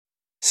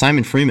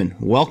Simon Freeman,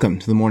 welcome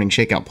to the Morning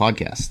Shakeout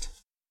podcast.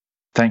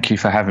 Thank you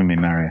for having me,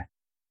 Mario.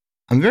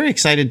 I'm very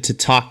excited to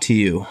talk to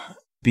you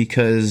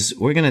because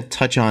we're going to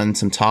touch on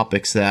some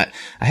topics that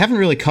I haven't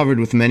really covered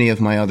with many of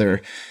my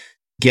other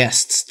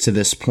guests to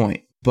this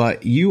point.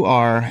 But you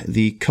are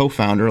the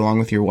co-founder, along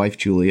with your wife,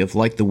 Julie, of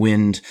Like the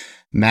Wind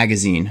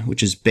magazine,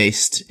 which is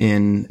based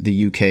in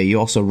the UK. You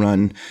also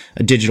run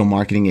a digital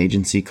marketing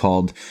agency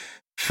called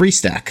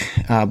Freestack.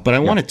 But I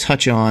want to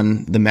touch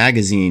on the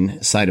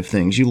magazine side of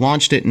things. You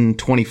launched it in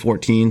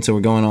 2014, so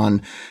we're going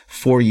on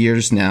 4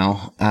 years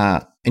now.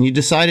 And you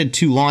decided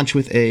to launch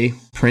with a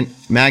print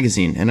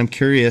magazine. And I'm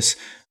curious,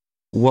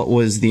 what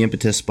was the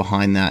impetus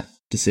behind that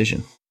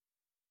decision?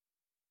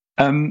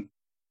 The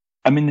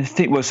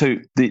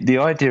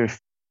idea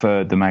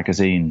for the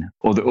magazine,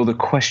 or the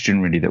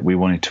question really that we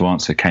wanted to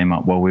answer, came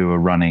up while we were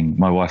running.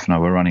 My wife and I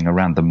were running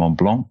around the Mont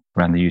Blanc,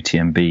 around the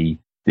UTMB,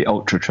 the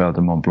Ultra Trail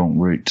de Mont Blanc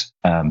route.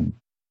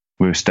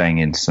 We were staying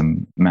in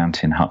some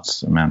mountain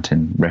huts,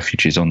 mountain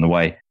refuges on the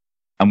way,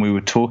 and we were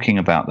talking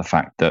about the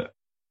fact that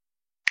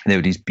there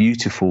were these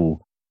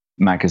beautiful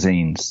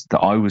magazines that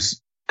I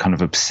was kind of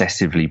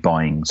obsessively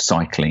buying,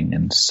 cycling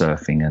and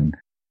surfing and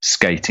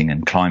skating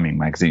and climbing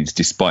magazines,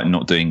 despite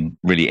not doing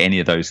really any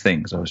of those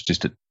things. I was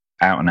just an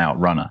out and out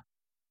runner.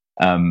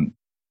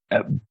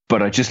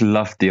 But I just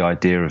loved the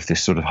idea of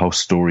this sort of whole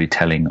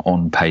storytelling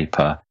on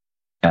paper,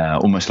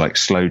 almost like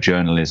slow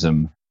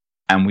journalism.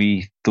 And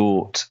we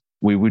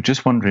were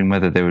just wondering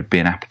whether there would be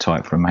an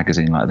appetite for a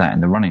magazine like that in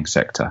the running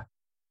sector.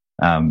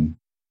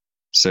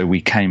 So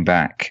we came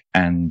back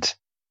and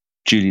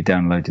Julie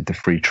downloaded the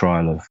free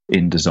trial of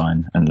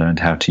InDesign and learned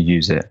how to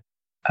use it,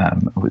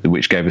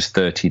 which gave us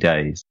 30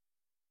 days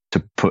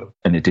to put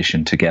an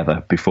edition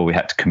together before we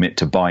had to commit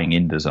to buying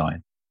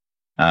InDesign.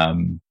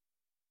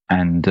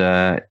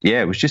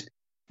 It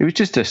was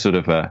just a sort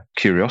of a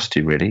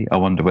curiosity, really. I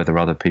wonder whether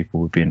other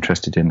people would be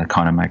interested in the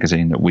kind of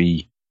magazine that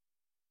we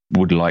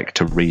would like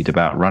to read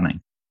about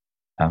running.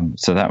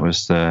 So that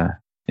was that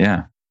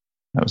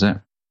was it.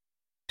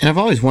 And I've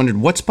always wondered,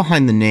 what's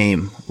behind the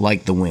name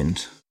Like the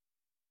Wind?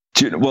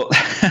 Well,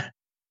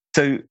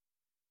 so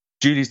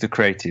Julie's the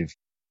creative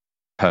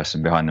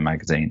person behind the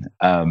magazine,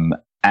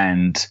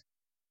 and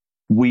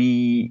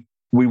we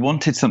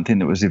wanted something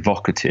that was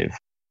evocative.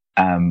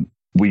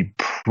 We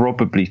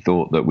probably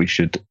thought that we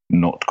should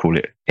not call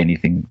it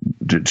anything,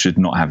 should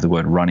not have the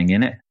word running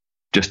in it,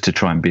 just to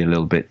try and be a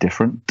little bit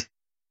different.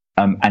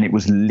 And it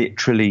was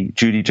literally,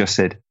 Julie just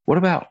said, what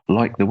about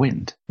like the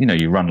wind? You know,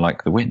 you run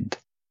like the wind.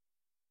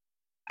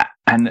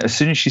 And as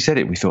soon as she said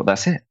it, we thought,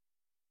 that's it.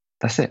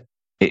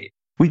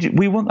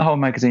 We want the whole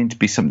magazine to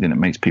be something that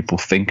makes people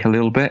think a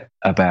little bit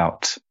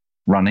about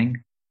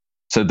running.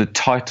 So the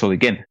title,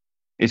 again,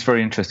 it's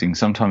very interesting.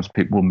 Sometimes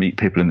people will meet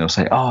people and they'll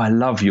say, oh, I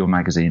love your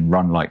magazine,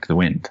 Run Like the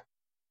Wind.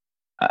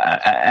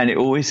 And it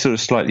always sort of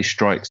slightly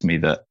strikes me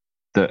that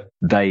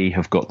they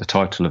have got the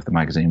title of the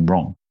magazine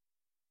wrong.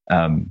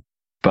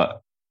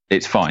 But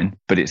it's fine.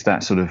 But it's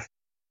that sort of,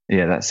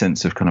 that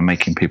sense of kind of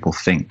making people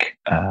think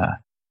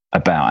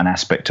about an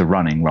aspect of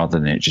running rather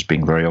than it just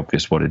being very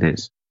obvious what it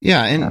is.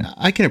 Yeah, and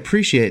I can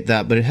appreciate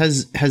that, but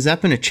has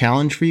that been a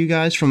challenge for you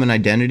guys from an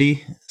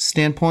identity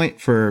standpoint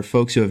for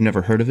folks who have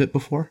never heard of it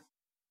before?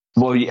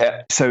 Well,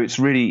 yeah, so it's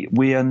really,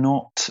 we are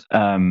not,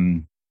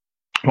 one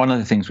of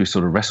the things we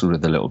sort of wrestled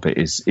with a little bit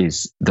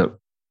is that,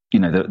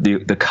 you know,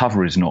 the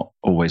cover is not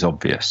always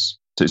obvious.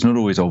 So it's not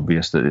always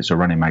obvious that it's a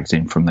running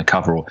magazine from the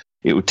cover, or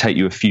it would take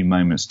you a few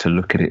moments to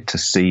look at it to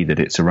see that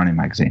it's a running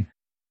magazine.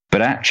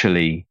 But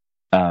actually,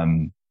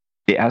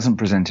 it hasn't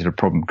presented a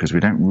problem because we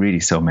don't really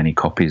sell many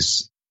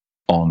copies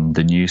on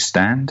the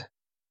newsstand.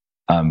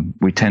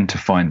 We tend to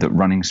find that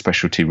running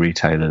specialty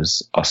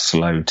retailers are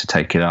slow to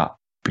take it up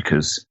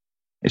because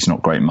it's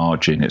not great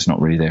margin. It's not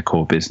really their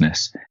core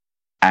business.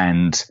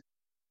 And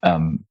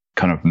kind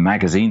of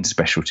magazine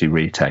specialty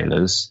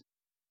retailers,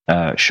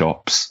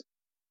 shops,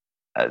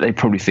 they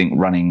probably think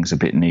running's a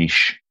bit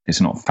niche.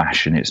 It's not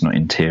fashion. It's not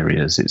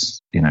interiors.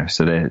 It's, you know,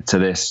 so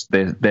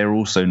they're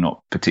also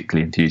not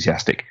particularly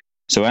enthusiastic.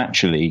 So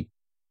actually,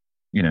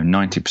 you know,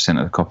 90%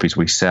 of the copies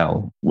we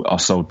sell are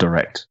sold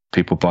direct.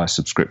 People buy a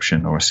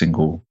subscription or a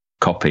single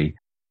copy.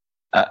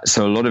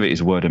 So a lot of it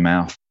is word of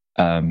mouth.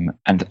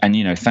 And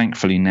you know,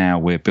 thankfully now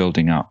we're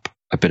building up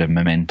a bit of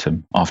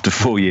momentum after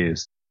 4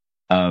 years.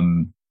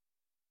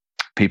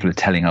 People are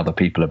telling other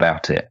people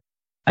about it.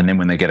 And then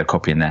when they get a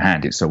copy in their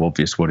hand, it's so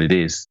obvious what it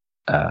is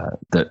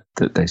that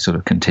they sort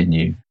of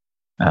continue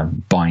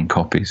buying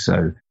copies.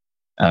 So,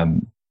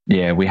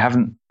 we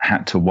haven't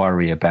had to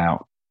worry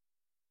about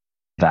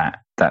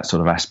that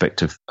sort of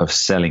aspect of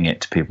selling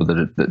it to people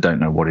that don't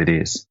know what it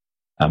is.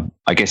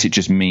 I guess it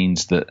just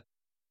means that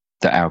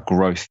our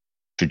growth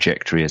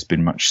trajectory has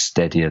been much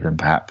steadier than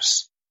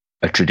perhaps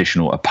a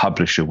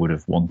publisher would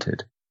have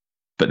wanted.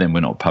 But then we're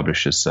not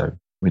publishers, so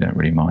we don't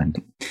really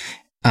mind.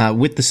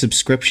 With the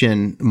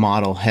subscription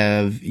model,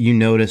 have you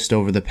noticed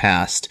over the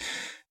past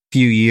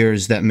few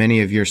years that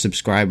many of your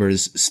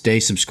subscribers stay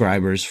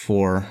subscribers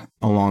for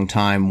a long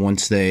time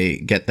once they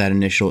get that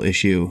initial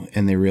issue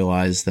and they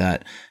realize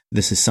that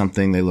this is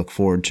something they look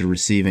forward to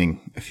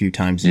receiving a few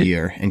times a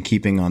year and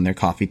keeping on their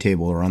coffee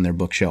table or on their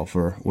bookshelf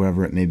or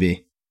wherever it may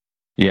be.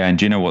 Yeah. And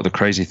do you know what the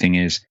crazy thing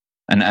is?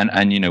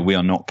 And we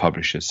are not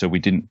publishers. So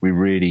we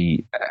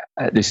really,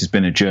 this has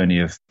been a journey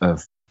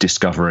of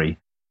discovery.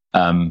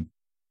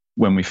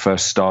 When we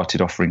first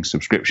started offering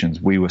subscriptions,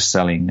 we were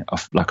selling a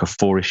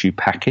 4-issue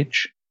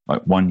package,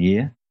 like 1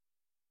 year,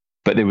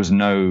 but there was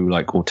no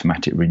like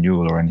automatic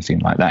renewal or anything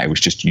like that. It was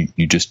just,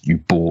 you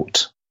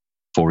bought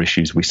 4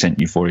 issues. We sent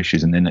you 4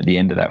 issues. And then at the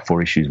end of that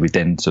 4 issues, we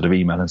then sort of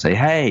email and say,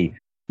 hey,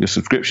 your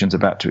subscription's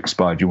about to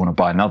expire. Do you want to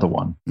buy another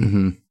one?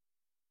 Mm-hmm.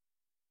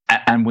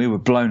 And we were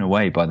blown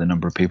away by the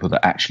number of people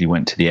that actually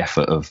went to the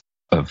effort of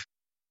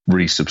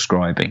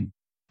resubscribing.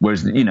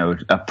 Whereas,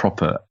 a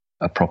proper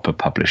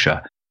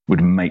publisher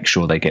would make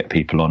sure they get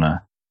people on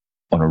a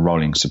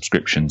rolling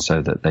subscription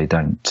so that they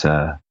don't,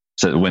 so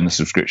that when the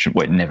subscription,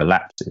 it never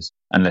lapses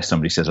unless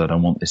somebody says, I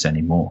don't want this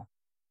anymore.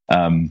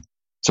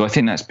 So I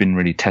think that's been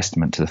really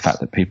testament to the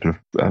fact that people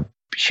are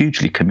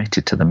hugely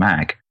committed to the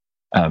mag,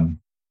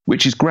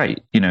 which is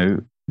great.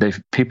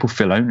 People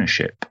feel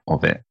ownership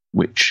of it,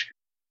 which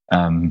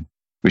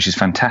is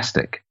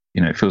fantastic.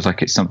 It feels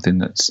like it's something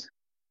that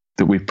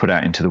we've put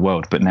out into the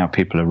world, but now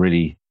people are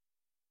really,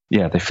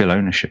 they feel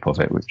ownership of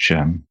it, which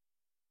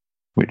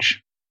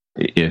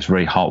is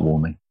very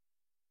heartwarming.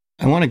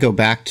 I want to go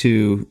back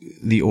to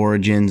the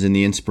origins and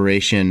the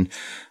inspiration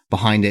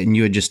behind it. And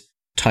you had just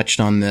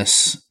touched on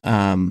this,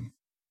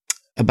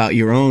 about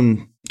your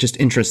own just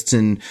interests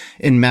in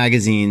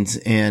magazines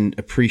and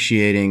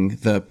appreciating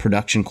the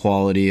production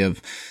quality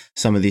of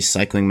some of these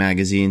cycling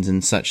magazines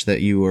and such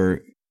that you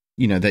were,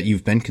 that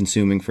you've been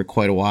consuming for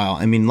quite a while.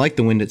 I mean, Like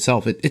the Wind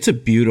itself, it's a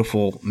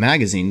beautiful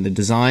magazine. The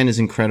design is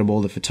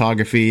incredible. The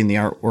photography and the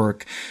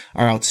artwork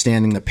are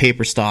outstanding. The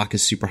paper stock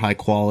is super high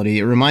quality.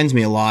 It reminds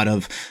me a lot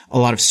of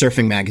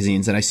surfing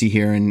magazines that I see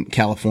here in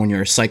California,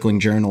 or cycling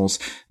journals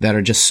that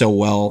are just so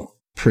well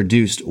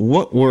produced.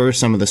 What are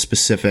some of the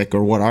specific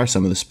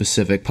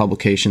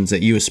publications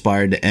that you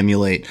aspired to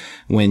emulate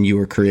when you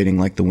were creating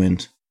Like the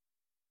Wind?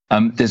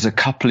 There's a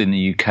couple in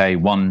the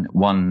UK.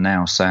 One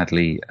now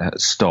sadly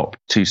stopped.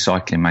 2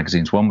 cycling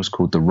magazines. One was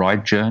called The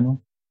Ride Journal.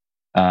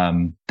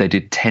 They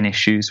did 10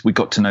 issues. We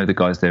got to know the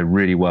guys there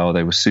really well.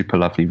 They were super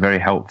lovely, very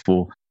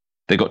helpful.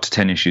 They got to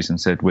 10 issues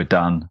and said, we're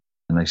done.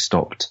 And they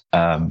stopped.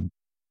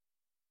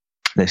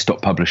 They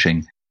stopped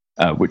publishing,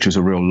 which was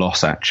a real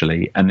loss,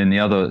 actually. And then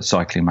the other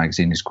cycling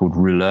magazine is called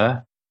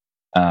Rouleur.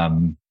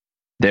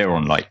 They're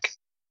on I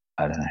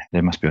don't know, they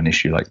must be on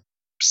issue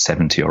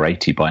 70 or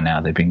 80 by now.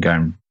 They've been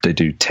going, they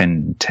do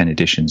 10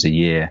 editions a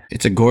year.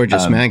 It's a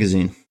gorgeous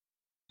magazine.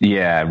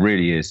 Yeah, it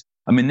really is.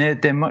 I mean,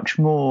 they're much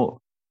more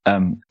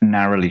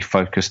narrowly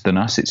focused than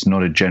us. It's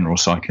not a general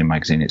cycling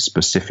magazine. It's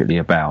specifically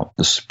about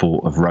the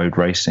sport of road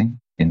racing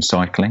in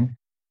cycling.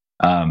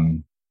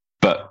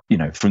 But,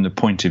 from the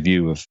point of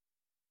view of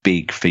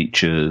big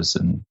features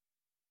and,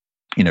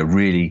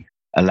 really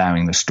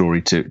allowing the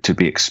story to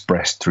be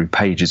expressed through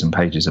pages and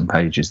pages and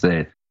pages,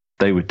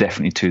 they were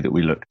definitely 2 that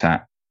we looked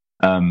at.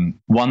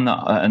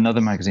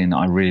 Another magazine that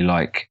I really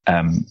like,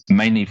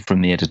 mainly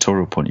from the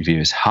editorial point of view,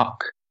 is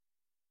Huck,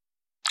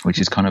 which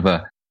is kind of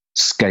a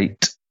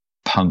skate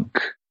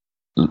punk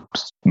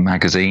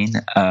magazine.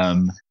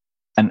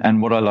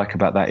 And what I like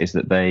about that is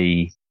that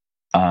they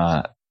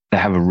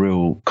have a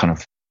real kind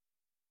of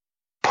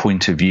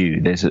point of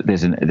view. There's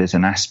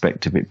an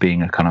aspect of it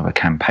being a kind of a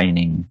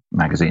campaigning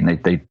magazine.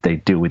 They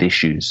deal with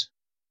issues,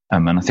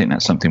 and I think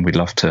that's something we'd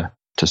love to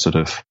sort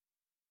of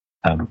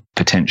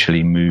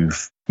potentially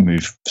move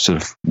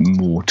sort of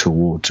more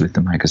towards with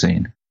the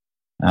magazine.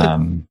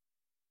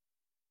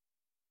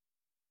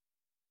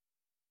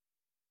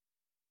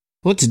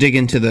 Let's dig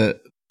into the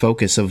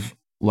focus of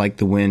Like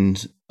the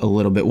Wind a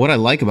little bit. What I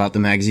like about the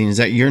magazine is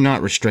that you're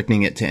not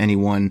restricting it to any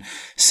one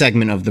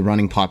segment of the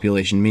running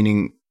population,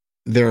 meaning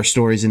there are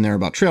stories in there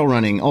about trail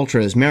running,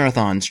 ultras,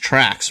 marathons,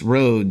 tracks,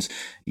 roads,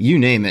 you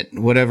name it.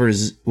 Whatever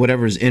is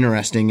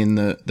interesting in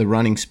the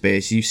running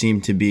space, you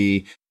seem to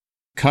be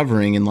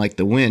covering in Like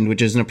the Wind,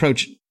 which is an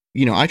approach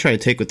I try to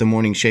take with the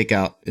Morning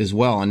Shakeout as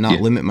well, and not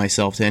limit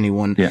myself to any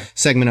one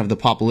segment of the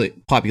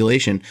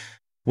population.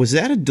 Was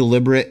that a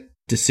deliberate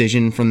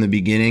decision from the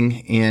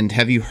beginning? And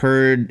have you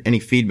heard any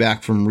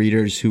feedback from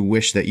readers who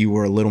wish that you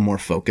were a little more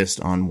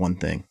focused on one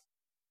thing?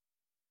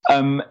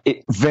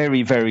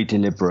 Very, very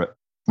deliberate.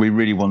 We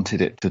really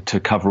wanted it to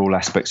cover all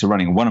aspects of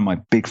running. One of my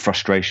big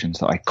frustrations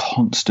that I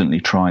constantly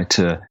try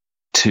to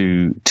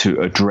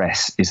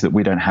address is that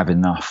we don't have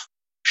enough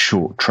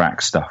short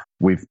track stuff.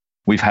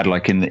 We've had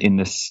in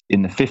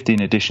the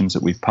 15 editions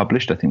that we've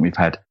published, I think we've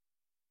had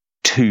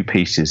 2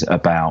 pieces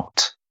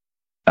about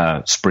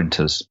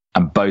sprinters,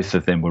 and both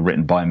of them were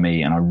written by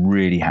me, and I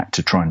really had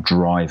to try and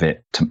drive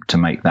it to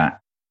make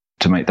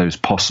those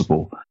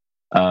possible.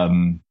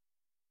 And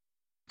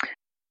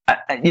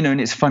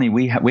it's funny,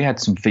 we had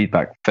some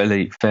feedback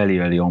fairly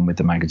early on with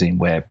the magazine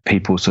where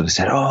people sort of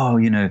said,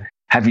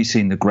 have you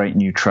seen the great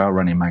new trail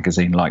running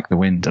magazine Like the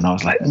Wind? And I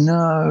was like,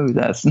 no,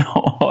 that's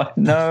not.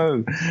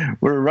 No,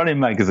 we're a running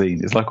magazine.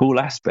 It's like all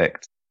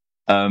aspects.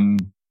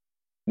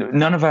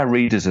 none of our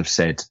readers have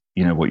said,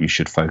 you know what, you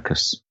should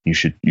focus. You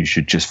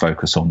should just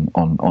focus on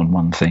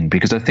one thing,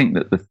 because I think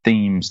that the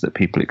themes that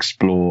people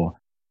explore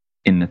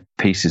in the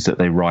pieces that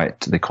they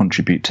write, they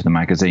contribute to the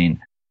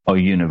magazine, are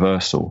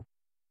universal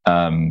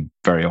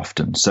very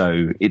often.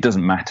 So it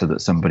doesn't matter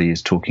that somebody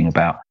is talking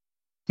about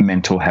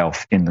mental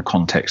health in the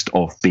context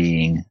of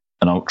being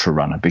an ultra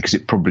runner, because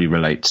it probably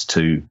relates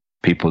to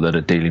people that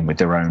are dealing with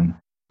their own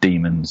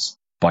demons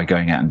by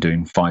going out and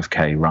doing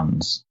 5K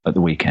runs at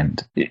the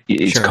weekend.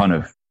 It's Sure. kind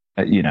of,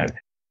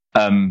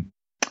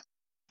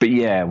 but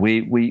yeah,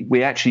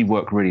 we actually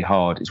work really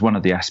hard. It's one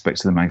of the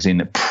aspects of the magazine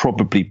that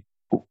probably,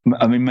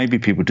 I mean, maybe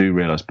people do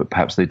realize, but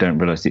perhaps they don't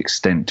realize the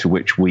extent to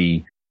which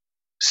we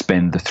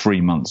spend the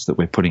 3 months that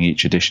we're putting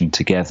each edition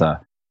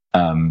together,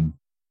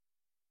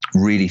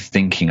 really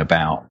thinking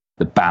about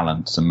the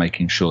balance and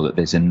making sure that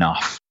there's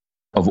enough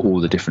of all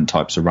the different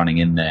types of running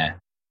in there.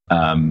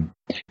 And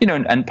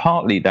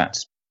partly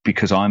that's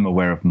because I'm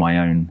aware of my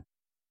own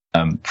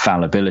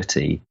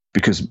fallibility,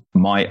 because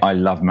I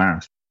love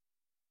marathon.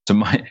 So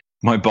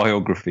my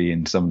biography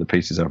in some of the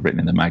pieces I've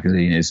written in the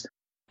magazine is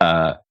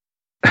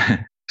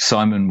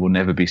Simon will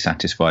never be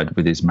satisfied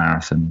with his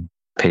marathon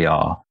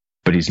PR,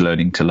 but he's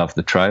learning to love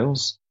the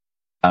trails.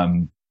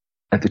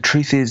 The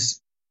truth is,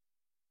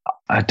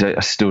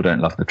 I still don't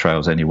love the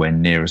trails anywhere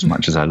near as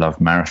much as I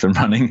love marathon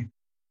running.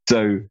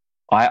 So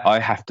I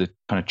have to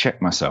kind of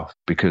check myself,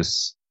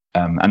 because,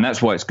 and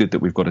that's why it's good that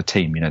we've got a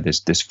team. You know,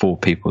 there's 4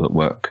 people that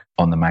work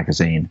on the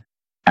magazine,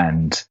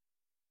 and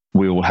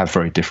we all have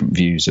very different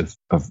views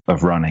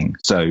of running.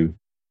 So,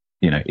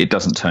 you know, it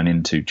doesn't turn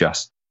into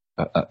just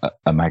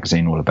a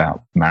magazine all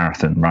about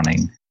marathon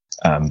running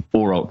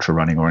or ultra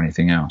running or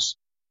anything else.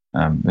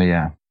 But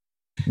yeah.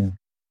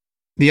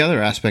 The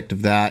other aspect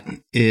of that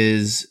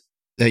is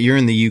that you're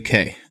in the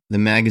UK. The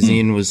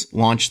magazine was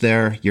launched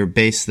there. You're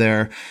based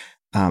there.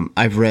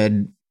 I've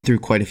read through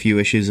quite a few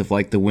issues of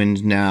Like the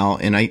Wind now,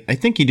 and I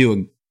think you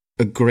do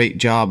a great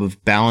job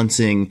of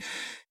balancing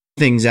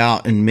things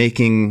out and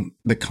making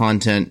the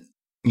content,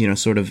 you know,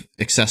 sort of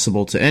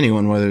accessible to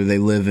anyone, whether they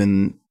live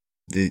in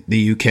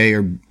the UK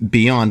or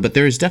beyond. But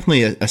there is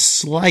definitely a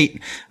slight,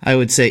 I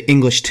would say,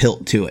 English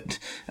tilt to it.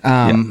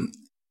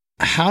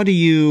 How do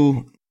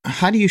you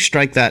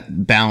strike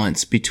that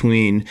balance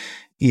between,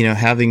 you know,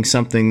 having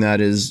something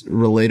that is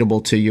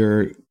relatable to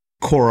your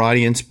core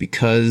audience,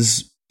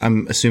 because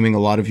I'm assuming a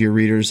lot of your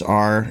readers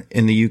are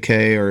in the UK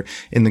or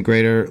in the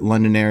greater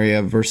London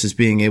area, versus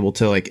being able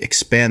to like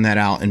expand that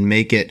out and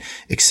make it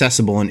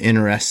accessible and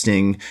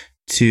interesting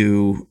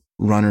to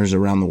runners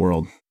around the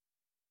world?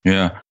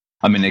 Yeah.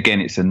 I mean, again,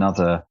 it's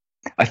another,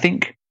 I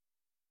think,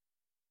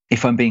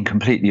 if I'm being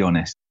completely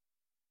honest,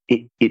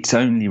 it's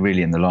only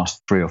really in the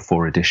last 3 or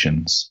 4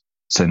 editions,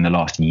 so in the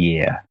last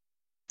year,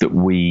 that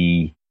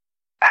we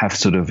have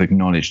sort of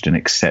acknowledged and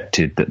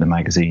accepted that the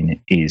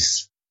magazine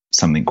is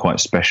something quite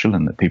special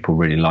and that people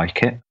really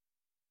like it.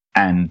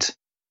 And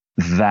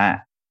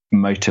that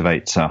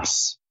motivates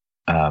us.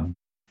 And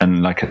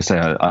like I say,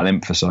 I'll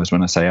emphasize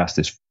when I say us,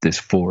 there's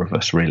 4 of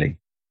us, really.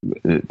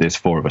 There's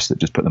 4 of us that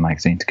just put the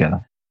magazine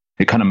together.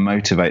 It kind of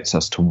motivates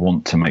us to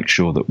want to make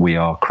sure that we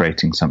are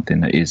creating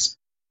something that is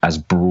as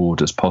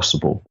broad as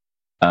possible.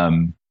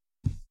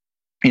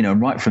 You know,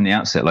 right from the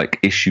outset, like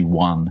issue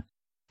 1,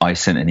 I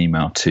sent an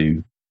email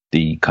to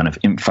the kind of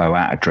info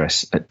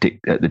address at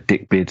the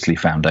Dick Beardsley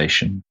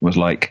Foundation. Was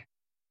like,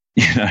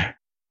 you know,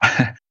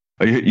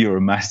 you're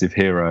a massive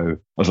hero. I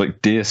was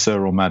like, dear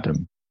sir or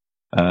madam,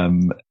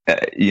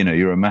 you know,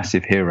 you're a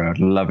massive hero. I'd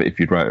love it if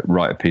you'd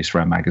write a piece for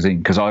our magazine,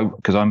 because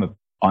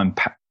I'm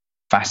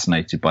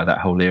fascinated by that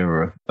whole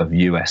era of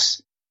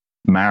US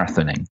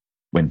marathoning,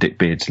 when Dick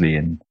Beardsley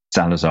and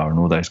Salazar and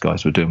all those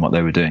guys were doing what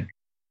they were doing.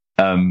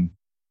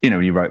 You know,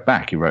 he wrote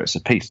us a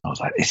piece, and I was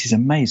like, this is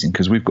amazing,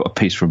 because we've got a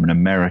piece from an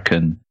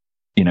American,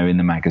 you know, in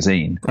the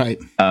magazine. Right.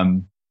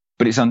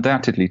 But it's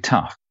undoubtedly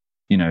tough,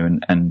 you know,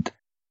 and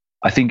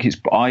I think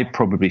I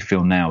probably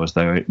feel now as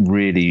though it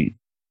really,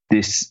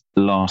 this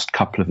last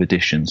couple of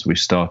editions, we've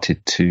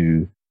started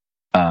to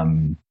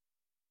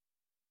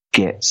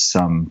get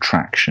some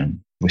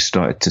traction. We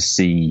started to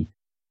see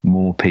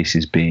more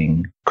pieces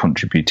being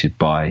contributed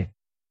by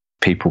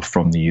people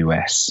from the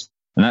US.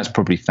 And that's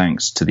probably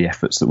thanks to the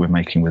efforts that we're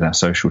making with our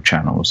social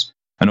channels.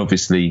 And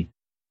obviously,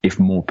 if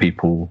more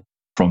people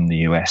from the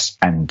US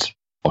and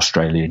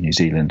Australia, New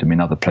Zealand, I mean,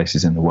 other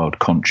places in the world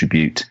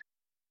contribute,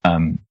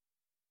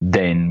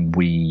 then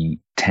we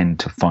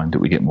tend to find that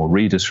we get more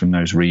readers from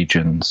those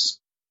regions.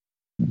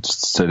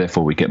 So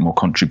therefore, we get more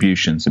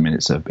contributions. I mean,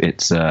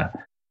 it's a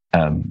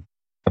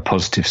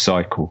positive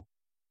cycle.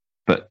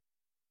 But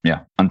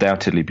yeah,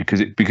 undoubtedly,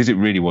 because it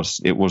really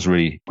was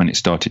really, when it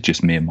started,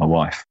 just me and my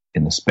wife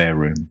in the spare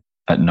room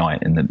at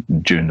night and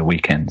during the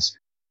weekends.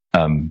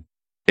 It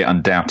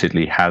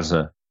undoubtedly has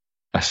a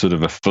sort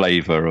of a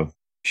flavor of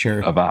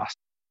us.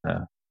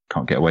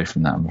 Can't get away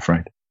from that, I'm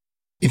afraid.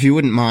 If you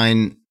wouldn't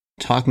mind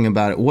talking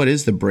about it, what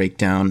is the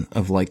breakdown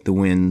of Like the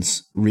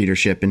Wind's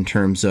readership in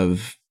terms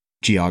of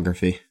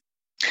geography?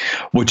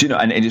 Well, do you know,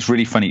 and it's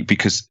really funny,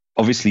 because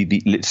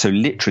obviously, so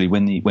literally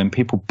when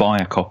people buy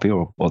a copy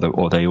or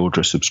they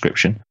order a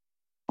subscription,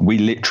 we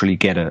literally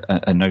get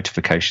a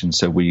notification.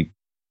 So we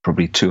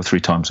probably 2 or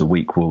 3 times a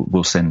week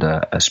we'll send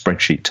a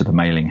spreadsheet to the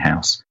mailing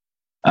house.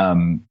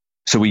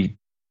 So we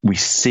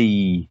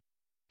see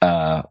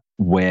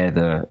where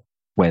the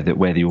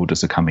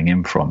orders are coming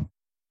in from,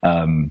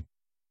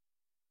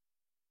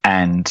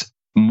 and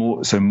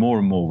more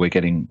and more we're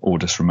getting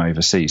orders from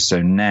overseas.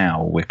 So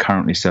now we're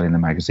currently selling the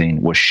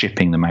magazine. We're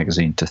shipping the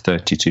magazine to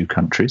 32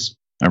 countries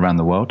around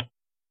the world.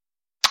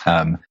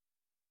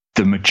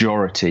 The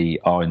majority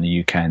are in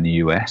the UK and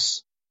the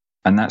US,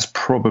 and that's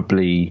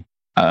probably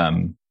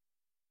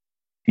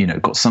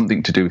got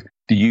something to do with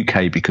the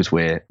UK because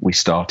we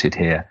started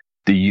here,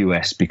 the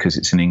US because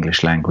it's an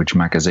English language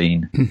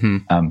magazine,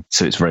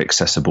 so it's very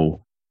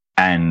accessible,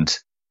 and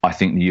I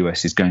think the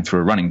US is going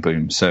through a running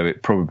boom, so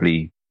it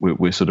probably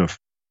we're sort of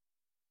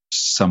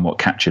somewhat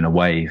catching a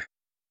wave.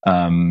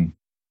 So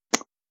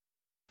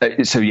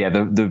yeah,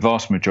 the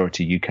vast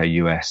majority UK,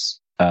 US,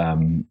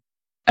 and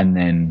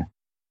then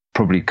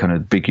probably kind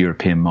of big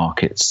European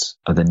markets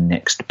are the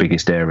next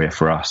biggest area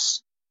for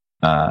us.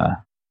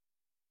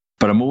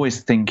 But I'm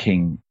always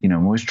thinking,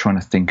 I'm always trying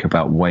to think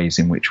about ways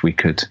in which we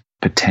could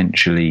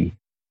potentially,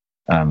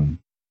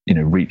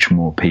 reach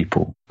more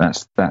people.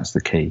 That's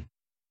the key.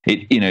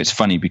 It's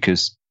funny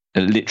because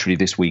literally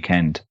this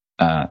weekend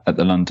at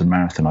the London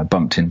Marathon, I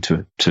bumped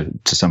into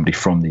somebody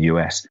from the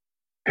US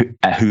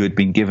who had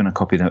been given a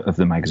copy of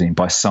the magazine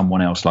by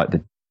someone else like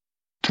the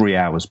 3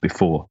 hours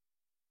before.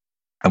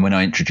 And when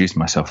I introduced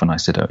myself and I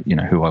said,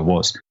 who I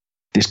was,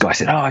 this guy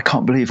said, "Oh, I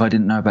can't believe I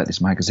didn't know about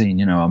this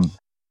magazine.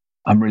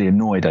 I'm really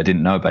annoyed I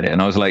didn't know about it."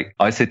 And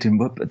I said to him,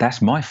 "But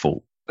that's my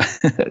fault,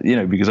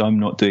 because I'm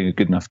not doing a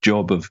good enough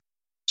job of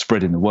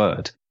spreading the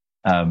word."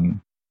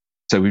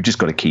 So we've just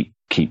got to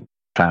keep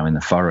plowing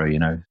the furrow,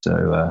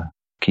 So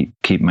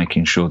keep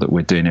making sure that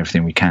we're doing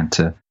everything we can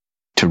to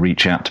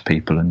reach out to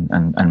people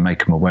and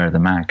make them aware of the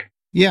mag.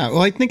 Yeah,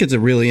 well, I think it's a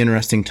really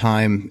interesting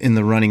time in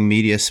the running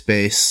media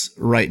space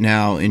right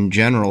now in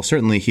general,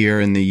 certainly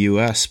here in the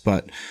US,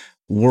 but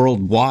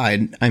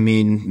worldwide. I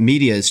mean,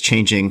 media is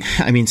changing,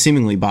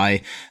 seemingly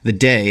by the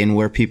day, and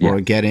where people are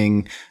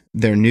getting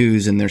their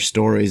news and their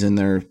stories and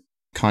their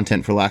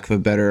content, for lack of a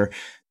better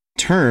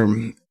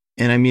term.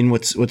 And I mean,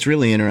 what's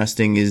really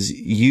interesting is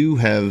you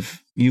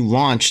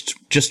launched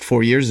just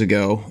 4 years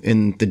ago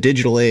in the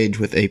digital age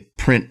with a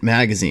print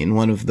magazine,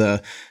 one of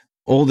the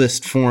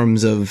oldest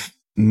forms of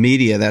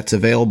media that's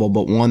available,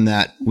 but one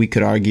that we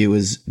could argue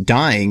is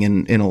dying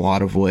in a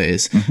lot of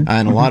ways.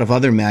 And a lot of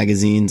other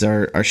magazines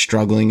are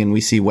struggling, and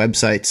we see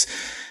websites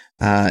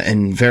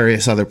and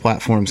various other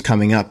platforms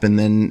coming up and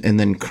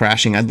then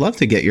crashing. I'd love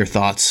to get your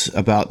thoughts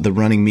about the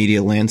running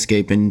media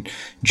landscape in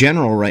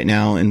general right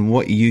now and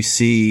what you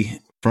see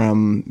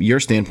from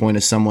your standpoint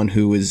as someone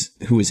who is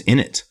in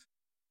it.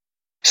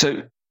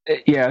 So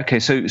okay.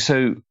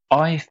 So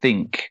I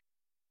think,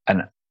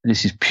 and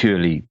this is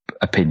purely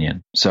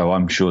opinion, so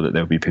I'm sure that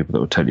there'll be people that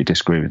will totally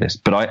disagree with this,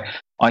 but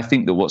I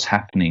think that what's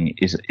happening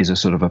is a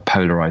sort of a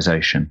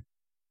polarization.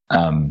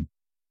 And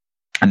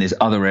there's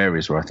other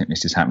areas where I think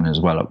this is happening as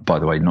well, by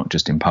the way, not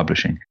just in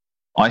publishing.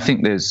 I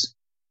think there's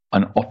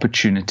an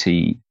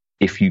opportunity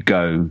if you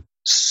go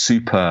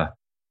super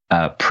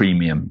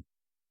premium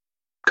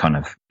kind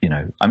of,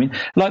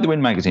 like the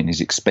Wind magazine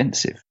is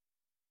expensive,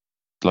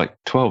 like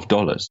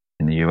 $12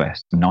 in the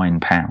US,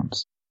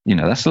 £9.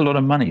 That's a lot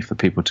of money for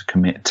people to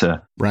commit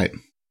to, right?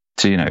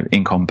 To,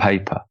 ink on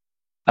paper.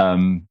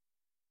 I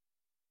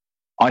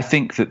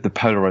think that the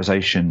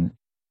polarization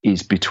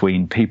is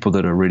between people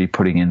that are really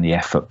putting in the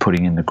effort,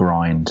 putting in the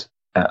grind,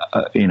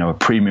 a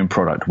premium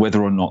product,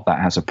 whether or not that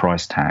has a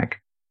price tag,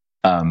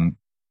 and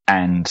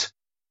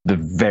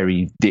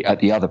at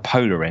the other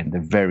polar end, the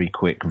very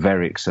quick,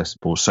 very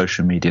accessible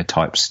social media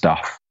type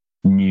stuff,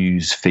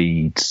 news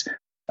feeds,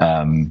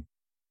 and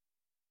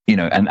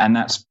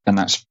that's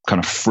kind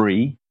of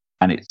free,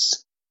 and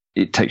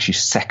it takes you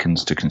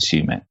seconds to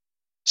consume it.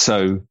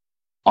 So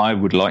I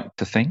would like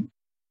to think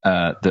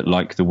that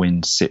Like the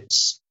Wind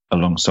sits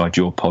alongside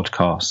your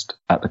podcast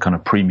at the kind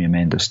of premium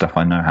end of stuff.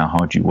 I know how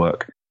hard you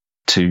work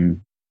to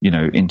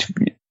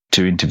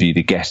interview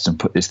the guests and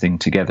put this thing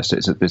together.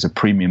 So there's a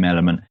premium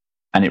element,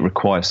 and it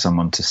requires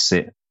someone to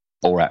sit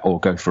or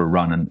go for a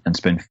run and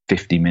spend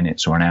 50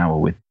 minutes or an hour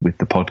with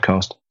the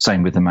podcast.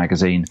 Same with the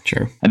magazine.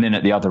 Sure. And then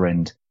at the other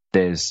end,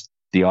 there's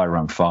the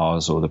iRun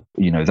Fars or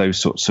those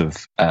sorts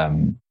of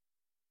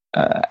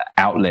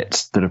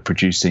outlets that are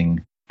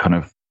producing kind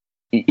of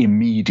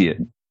immediate,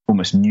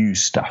 almost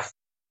news stuff.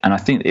 And I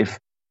think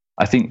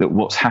that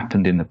what's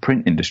happened in the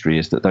print industry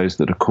is that those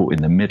that are caught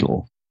in the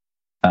middle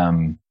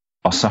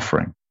are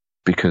suffering,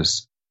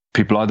 because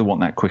people either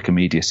want that quick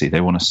immediacy,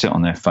 they want to sit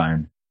on their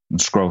phone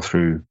and scroll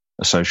through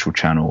a social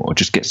channel or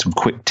just get some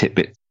quick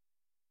tidbits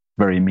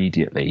very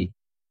immediately,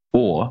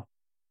 or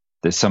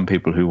there's some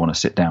people who want to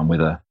sit down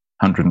with a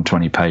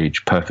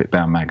 120-page perfect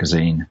bound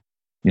magazine,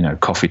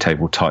 coffee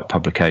table type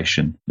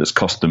publication that's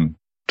cost them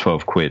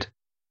 £12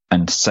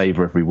 and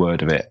savor every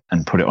word of it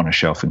and put it on a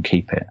shelf and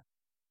keep it.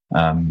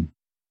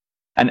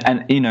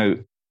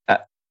 And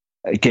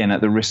again,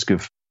 at the risk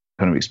of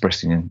kind of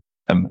expressing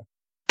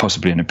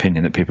possibly an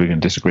opinion that people are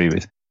going to disagree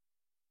with,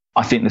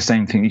 I think the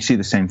same thing. You see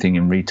the same thing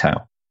in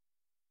retail.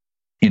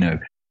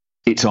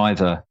 It's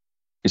either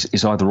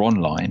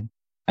online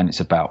and it's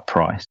about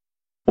price,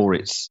 or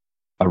it's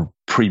a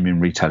premium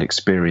retail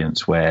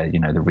experience where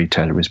the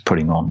retailer is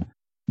putting on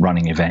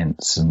running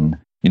events, and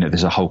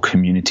there's a whole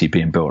community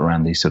being built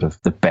around these sort of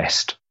the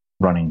best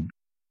running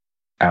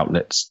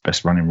outlets,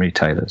 best running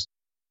retailers,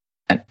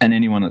 and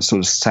anyone that's sort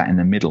of sat in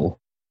the middle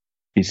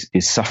is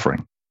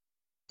suffering.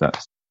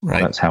 That's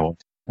right. That's how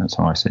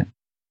I see it.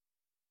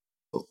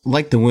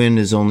 Like the Wind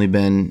has only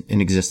been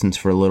in existence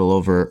for a little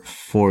over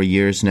 4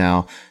 years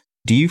now.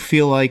 Do you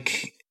feel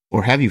like,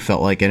 or have you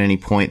felt like at any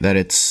point that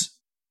its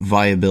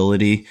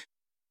viability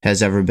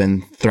has ever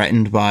been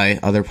threatened by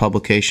other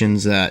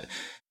publications that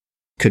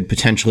could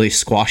potentially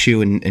squash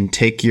you and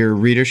take your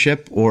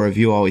readership? Or have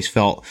you always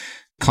felt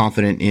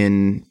confident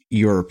in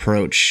your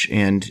approach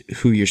and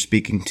who you're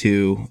speaking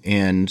to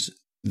and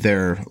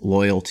their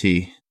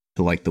loyalty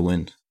to Like the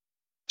Wind?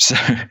 So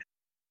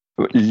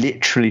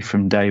literally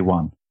from day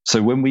one.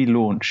 So when we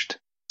launched,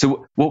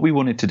 so what we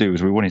wanted to do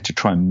is we wanted to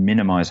try and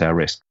minimize our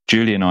risk.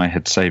 Julie and I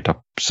had saved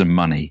up some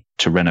money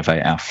to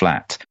renovate our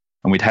flat,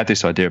 and we'd had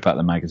this idea about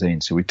the magazine.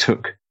 So we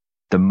took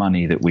the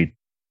money that we'd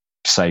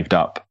saved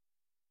up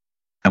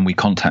and we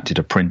contacted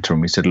a printer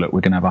and we said, look,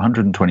 we're going to have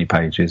 120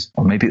 pages,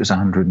 or maybe it was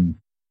 100,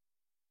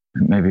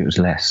 maybe it was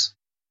less.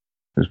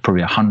 It was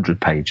probably 100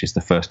 pages,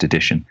 the first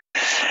edition.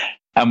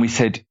 And we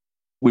said,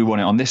 we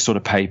want it on this sort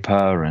of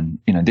paper, and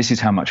this is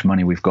how much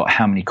money we've got.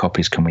 How many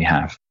copies can we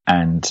have?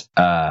 And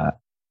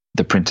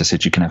the printer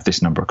said, you can have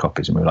this number of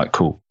copies. And we were like,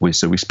 cool.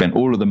 So we spent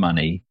all of the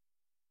money.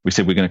 We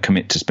said we're going to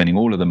commit to spending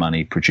all of the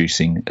money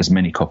producing as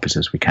many copies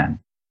as we can.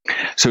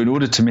 So in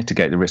order to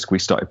mitigate the risk, we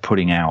started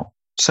putting out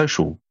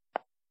social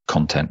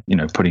content.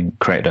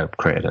 Created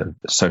a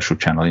social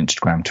channel,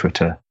 Instagram,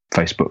 Twitter,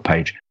 Facebook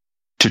page,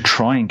 to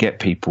try and get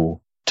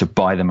people to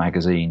buy the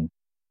magazine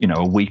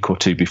a week or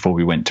two before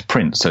we went to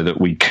print, so that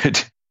we could,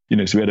 so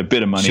we had a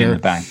bit of money in the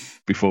bank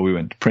before we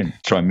went to print to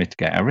try and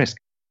mitigate our risk.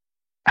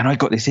 And I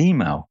got this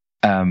email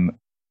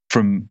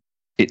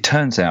it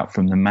turns out,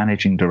 from the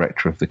managing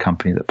director of the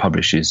company that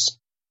publishes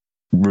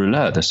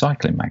Rouleur, the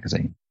cycling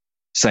magazine,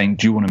 saying,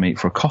 do you want to meet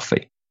for a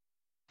coffee?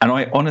 And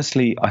I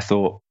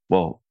thought,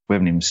 well, we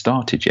haven't even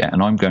started yet,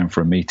 and I'm going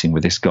for a meeting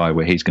with this guy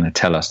where he's going to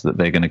tell us that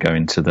they're going to go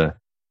into the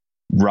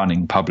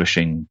running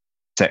publishing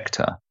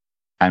sector,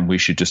 and we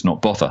should just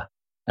not bother,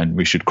 and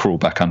we should crawl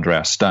back under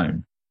our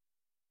stone.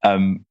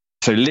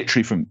 So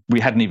literally we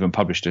hadn't even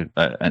published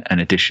an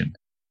edition.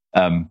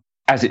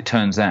 As it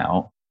turns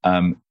out,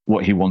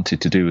 what he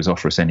wanted to do was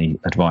offer us any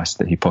advice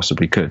that he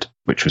possibly could,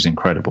 which was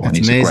incredible. That's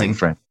and he's amazing. A great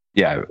friend.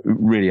 Yeah,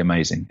 really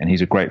amazing. And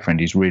he's a great friend.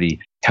 He's really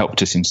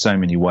helped us in so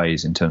many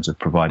ways in terms of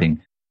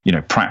providing,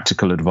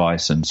 practical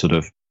advice and sort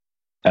of,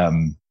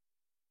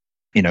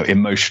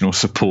 emotional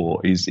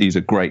support. He's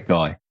a great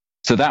guy.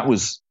 So that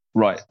was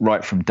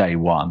right from day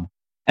one.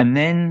 And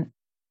then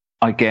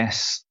I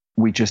guess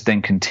we just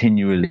then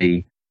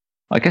continually,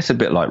 a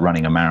bit like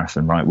running a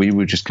marathon, right? We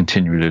were just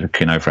continually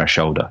looking over our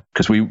shoulder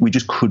because we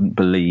just couldn't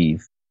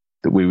believe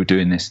that we were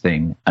doing this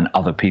thing and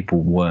other people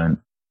weren't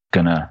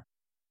going to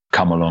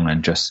come along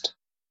and just,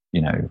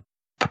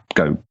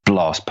 go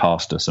blast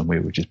past us. And we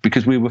were just,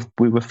 because we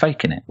were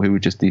faking it. We were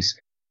just these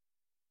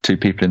two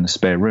people in the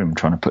spare room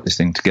trying to put this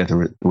thing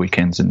together at the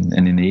weekends and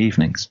in the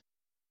evenings.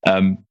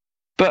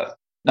 But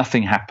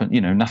nothing happened,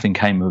 nothing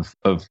came of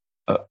it.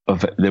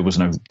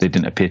 There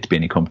didn't appear to be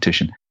any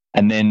competition.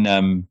 And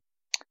then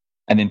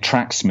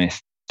Tracksmith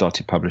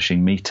started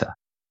publishing Meter.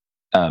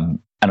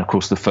 And of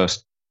course the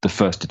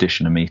first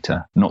edition of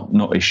Meter,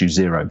 not issue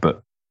 0,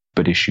 but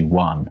issue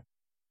 1.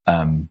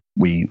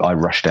 I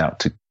rushed out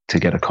to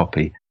get a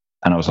copy,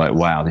 and I was like,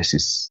 wow, this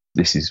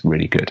is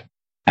really good.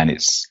 And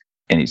it's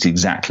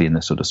exactly in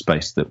the sort of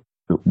space that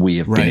we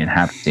have been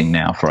inhabiting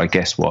now for, I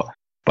guess,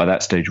 by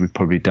that stage we've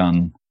probably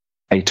done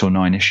 8 or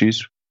 9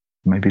 issues,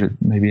 maybe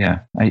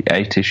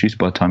 8 issues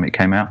by the time it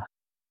came out.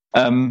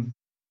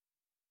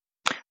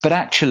 But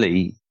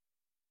actually,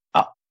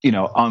 we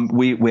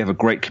have a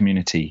great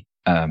community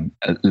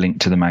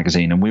linked to the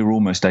magazine, and we were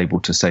almost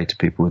able to say to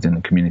people within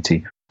the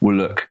community, well,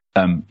 look,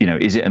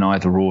 is it an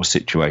either or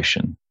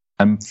situation?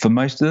 And for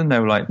most of them, they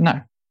were like,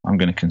 no, I'm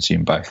going to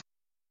consume both.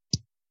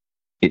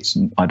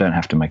 I don't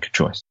have to make a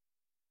choice.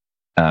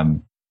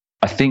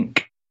 I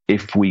think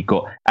if we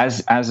got,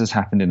 as has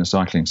happened in the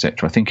cycling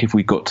sector, I think if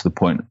we got to the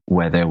point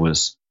where there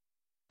was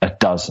a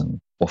dozen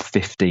or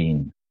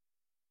 15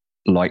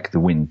 Like the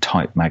Wind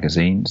type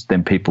magazines,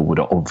 then people would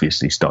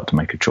obviously start to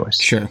make a choice.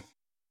 Sure.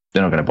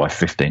 They're not going to buy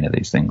 15 of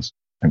these things.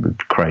 It would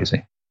be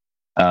crazy.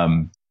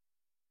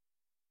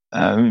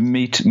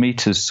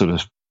 Meter's sort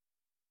of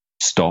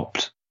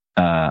stopped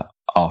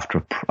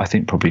after, I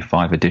think, probably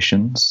 5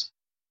 editions.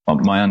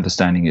 My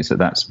understanding is that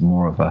that's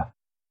more of a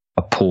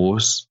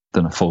pause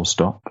than a full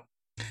stop.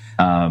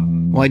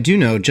 Well, I do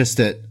know just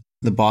that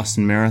the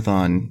Boston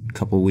Marathon a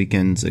couple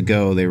weekends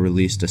ago, they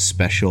released a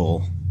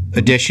special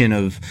edition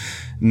of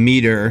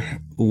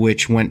Meter,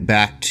 which went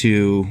back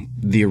to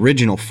the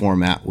original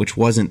format, which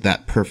wasn't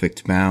that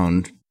perfect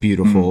bound,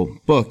 beautiful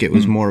book. It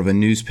was more of a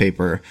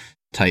newspaper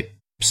type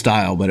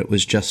style, but it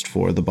was just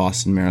for the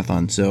Boston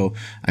Marathon. So,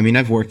 I mean,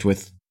 I've worked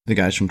with the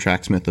guys from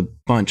Tracksmith a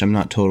bunch. I'm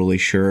not totally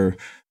sure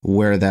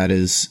where that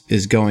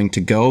is going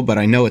to go, but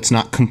I know it's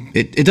not,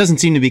 it doesn't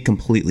seem to be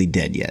completely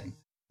dead yet.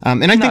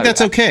 And I think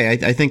that's okay.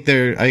 I think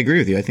I agree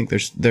with you. I think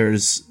there's, there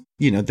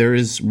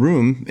is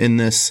room in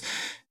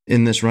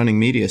this running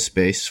media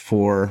space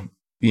for,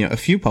 a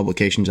few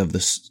publications of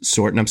this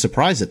sort. And I'm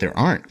surprised that there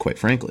aren't, quite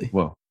frankly.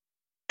 Well,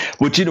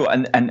 do you know,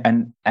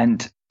 and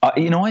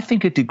I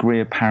think a degree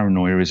of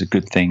paranoia is a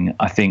good thing.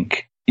 I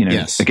think,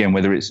 yes. Again,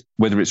 whether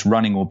it's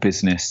running or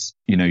business,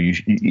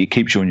 it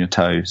keeps you on your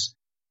toes.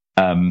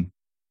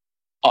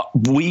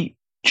 Julie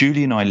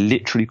and I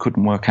literally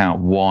couldn't work out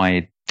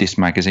why this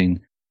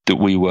magazine that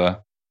we were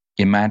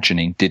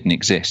imagining didn't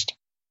exist,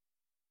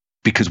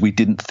 because we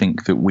didn't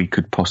think that we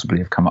could possibly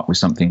have come up with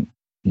something,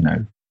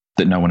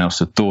 that no one else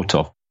had thought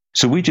of.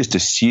 So we just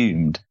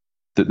assumed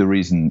that the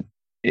reason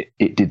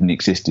it didn't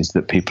exist is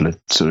that people had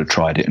sort of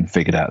tried it and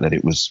figured out that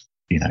it was,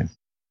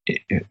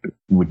 it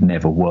would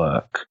never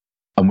work.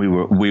 And we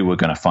were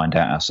going to find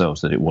out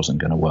ourselves that it wasn't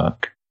going to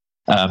work.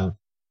 The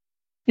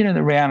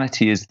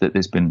reality is that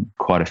there's been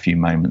quite a few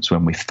moments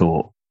when we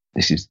thought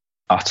this is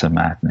utter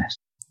madness.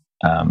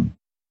 I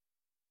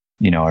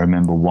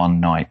remember one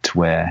night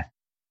where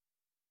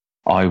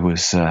I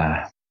was,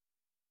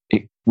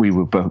 we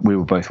were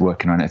both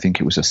working on it. I think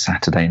it was a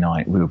Saturday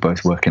night. We were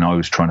both working. I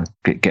was trying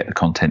to get the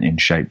content in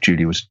shape.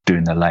 Julie was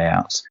doing the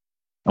layouts,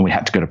 and we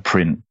had to go to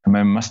print. I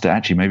mean,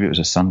 maybe it was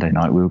a Sunday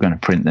night. We were going to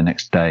print the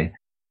next day,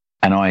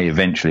 and I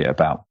eventually, at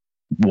about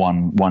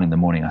one in the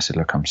morning, I said,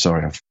 "Look, I'm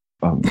sorry,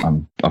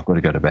 I've got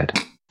to go to bed."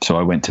 So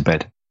I went to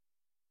bed,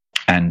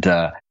 and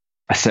I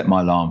set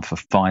my alarm for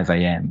 5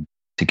 a.m.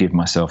 to give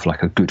myself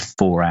like a good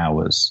 4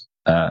 hours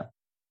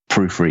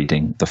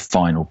proofreading, the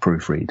final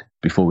proofread,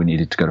 before we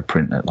needed to go to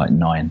print at like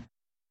 9.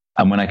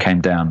 And when I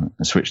came down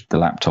and switched the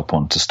laptop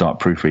on to start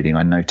proofreading,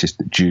 I noticed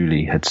that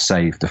Julie had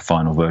saved the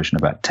final version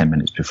about 10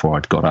 minutes before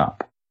I'd got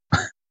up. I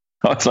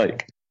was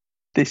like,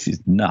 this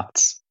is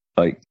nuts,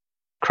 like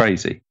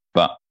crazy.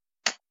 But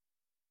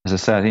as I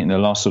say, I think in the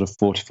last sort of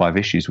 4 to 5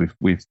 issues,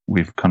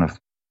 we've kind of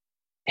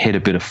hit a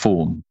bit of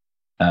form,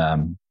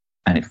 and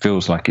it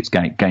feels like it's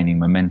gaining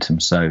momentum.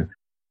 So,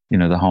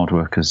 the hard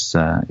work is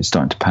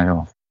starting to pay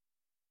off.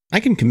 I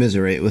can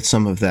commiserate with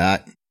some of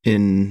that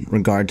in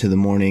regard to the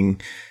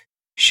morning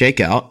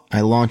shakeout.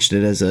 I launched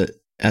it as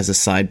a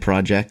side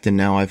project, and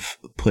now I've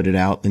put it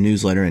out, the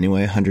newsletter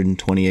anyway,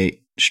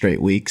 128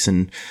 straight weeks,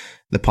 and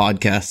the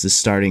podcast is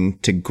starting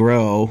to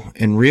grow.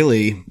 And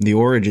really, the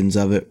origins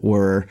of it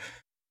were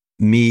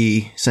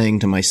me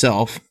saying to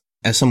myself,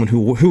 as someone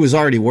who was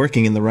already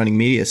working in the running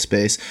media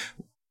space,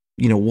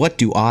 what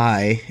do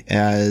I,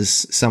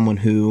 as someone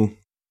who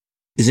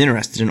is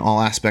interested in all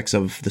aspects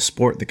of the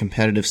sport, the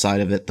competitive side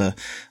of it, the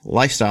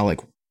lifestyle,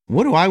 like,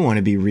 what do I want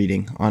to be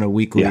reading on a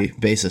weekly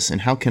basis? And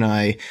how can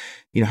I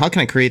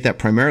create that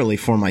primarily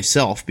for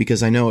myself?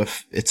 Because I know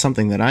if it's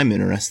something that I'm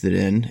interested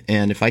in,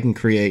 and if I can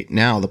create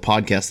now the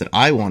podcast that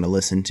I want to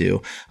listen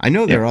to, I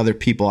know there are other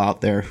people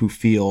out there who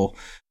feel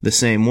the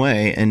same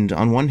way. And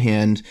on one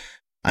hand,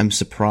 I'm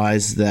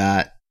surprised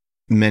that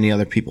many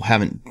other people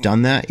haven't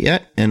done that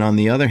yet. And on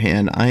the other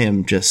hand, I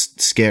am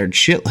just scared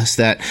shitless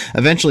that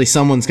eventually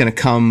someone's going to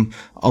come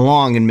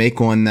along and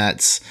make one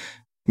that's,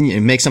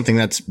 make something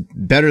that's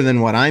better than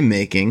what I'm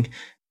making,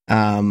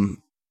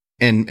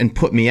 and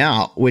put me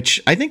out,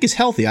 which I think is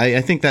healthy.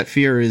 I think that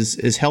fear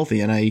is healthy.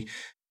 And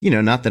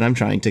not that I'm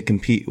trying to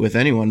compete with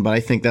anyone, but I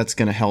think that's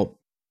going to help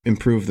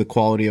improve the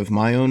quality of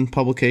my own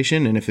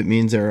publication. And if it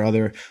means there are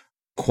other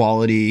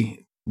quality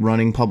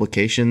running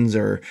publications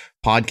or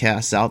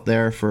podcasts out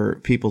there for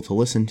people to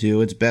listen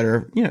to, it's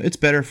better, it's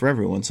better for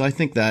everyone. So I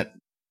think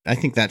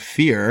that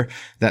fear,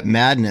 that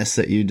madness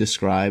that you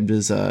described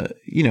is,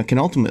 can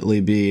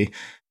ultimately be,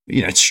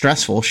 it's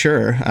stressful,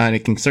 sure. And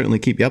it can certainly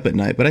keep you up at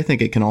night, but I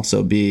think it can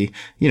also be,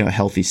 a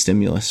healthy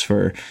stimulus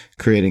for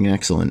creating an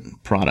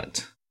excellent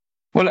product.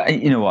 Well,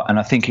 you know what? And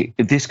I think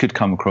this could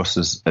come across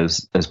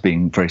as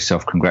being very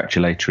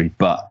self-congratulatory,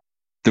 but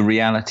the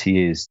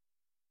reality is,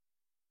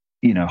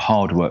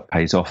 hard work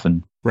pays off.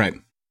 And, right.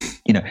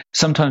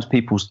 Sometimes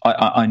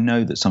I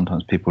know that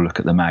sometimes people look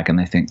at the mag and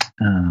they think,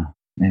 oh,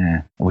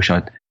 yeah, I wish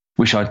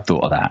I'd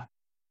thought of that.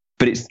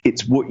 But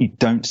it's what you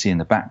don't see in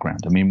the background.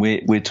 I mean,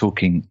 we're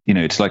talking,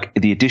 it's like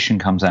the edition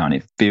comes out and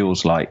it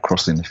feels like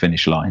crossing the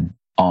finish line,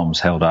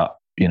 arms held up,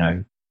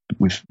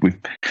 we've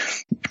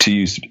to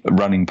use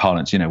running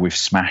parlance, we've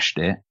smashed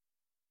it.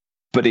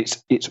 But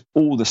it's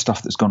all the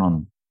stuff that's gone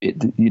on,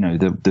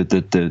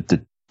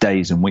 the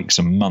days and weeks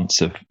and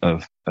months of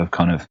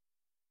kind of,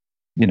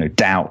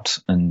 doubt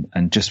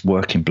and just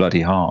working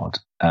bloody hard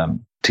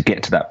to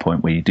get to that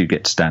point where you do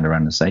get to stand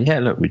around and say, yeah,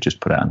 look, we just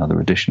put out another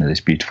edition of this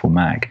beautiful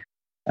mag.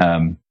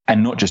 And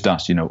not just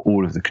us,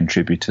 all of the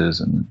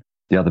contributors and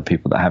the other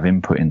people that have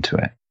input into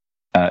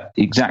it.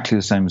 Exactly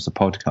the same as the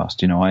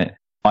podcast.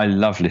 I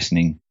love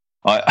listening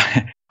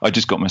I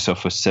just got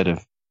myself a set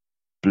of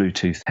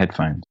Bluetooth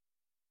headphones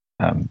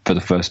for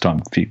the first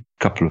time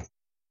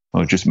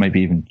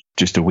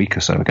just a week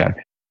or so ago.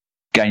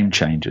 Game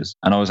changers.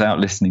 And I was out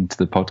listening to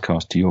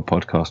your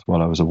podcast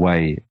while I was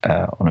away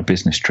on a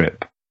business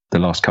trip the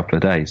last couple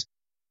of days.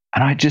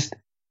 And I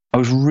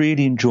was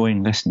really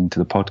enjoying listening to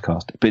the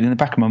podcast. But in the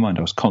back of my mind,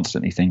 I was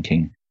constantly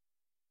thinking,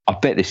 I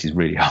bet this is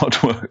really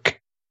hard work.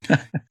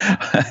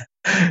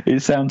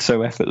 It sounds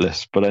so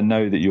effortless, but I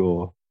know that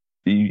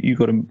you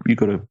got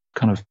to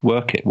kind of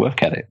work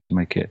at it to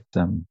make it.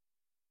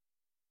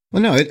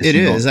 Well, no, it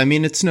is. I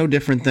mean, it's no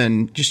different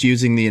than just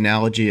using the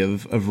analogy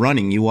of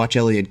running. You watch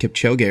Eliud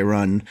Kipchoge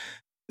run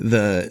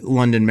the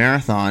London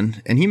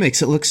Marathon, and he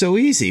makes it look so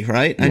easy,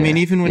 right? Yeah, I mean,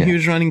 even when he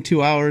was running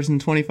 2 hours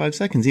and 25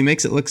 seconds, he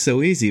makes it look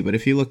so easy. But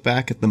if you look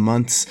back at the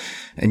months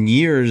and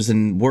years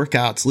and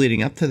workouts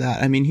leading up to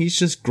that, I mean, he's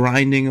just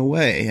grinding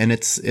away, and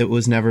it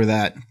was never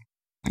that,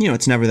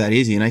 it's never that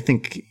easy. And I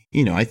think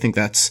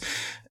that's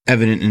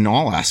evident in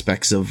all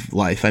aspects of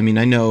life. I mean,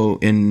 I know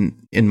in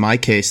my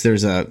case,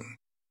 there's a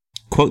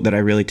quote that I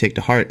really take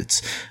to heart.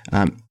 It's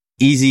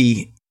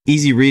easy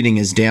reading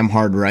is damn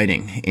hard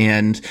writing.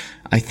 And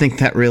I think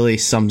that really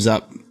sums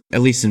up,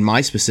 at least in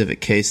my specific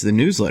case, the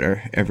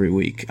newsletter every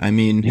week. I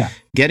mean,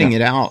 getting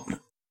it out,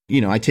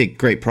 I take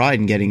great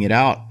pride in getting it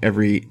out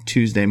every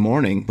Tuesday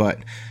morning,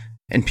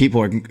 and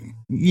people are,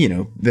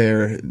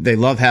 they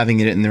love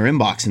having it in their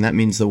inbox, and that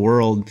means the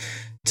world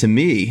to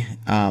me.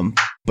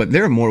 But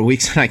there are more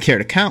weeks than I care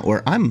to count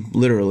where I'm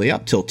literally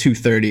up till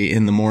 2:30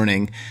 in the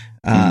morning,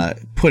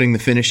 putting the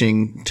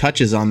finishing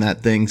touches on that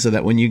thing so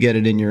that when you get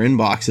it in your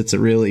inbox, it's a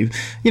really,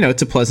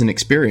 it's a pleasant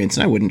experience.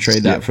 And I wouldn't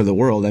trade that for the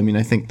world. I mean,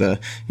 I think the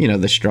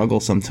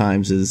struggle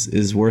sometimes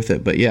is worth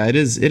it. But yeah, it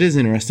is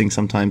interesting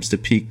sometimes to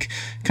peek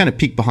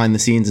behind the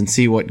scenes and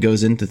see what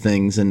goes into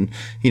things. And,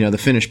 the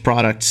finished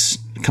product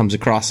comes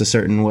across a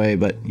certain way,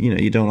 but,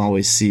 you don't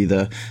always see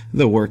the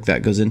work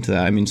that goes into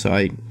that. I mean, so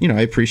I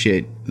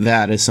appreciate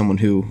that as someone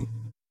who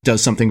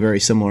does something very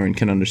similar and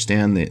can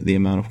understand the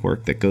amount of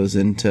work that goes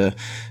into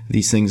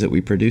these things that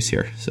we produce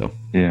here. So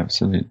yeah,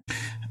 absolutely.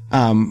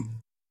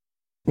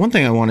 One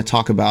thing I want to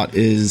talk about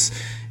is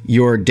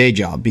your day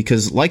job,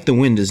 because Like the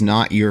Wind is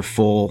not your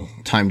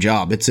full-time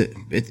job. It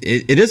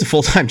is a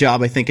full-time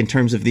job, I think, in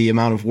terms of the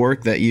amount of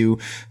work that you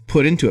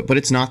put into it, but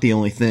it's not the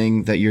only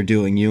thing that you're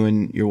doing. You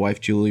and your wife,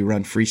 Julie,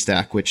 run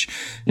Freestack, which,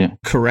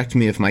 correct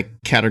me if my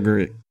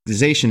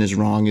categorization is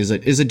wrong, is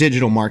a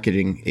digital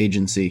marketing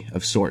agency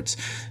of sorts.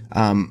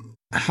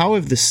 How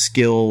have the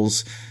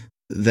skills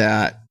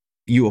that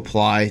you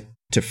apply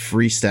to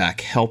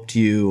Freestack helped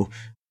you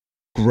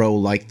grow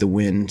Like the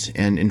Wind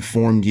and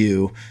informed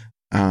you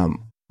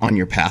on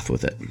your path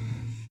with it?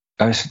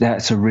 Oh,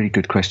 that's a really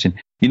good question.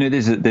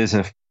 There's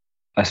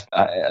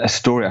a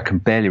story. I can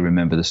barely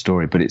remember the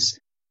story, but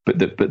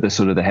the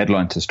sort of the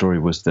headline to the story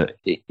was that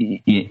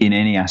in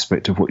any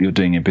aspect of what you're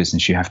doing in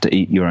business, you have to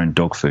eat your own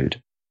dog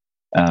food.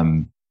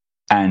 And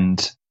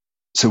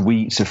so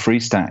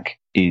Freestack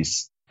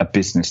is a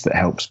business that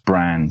helps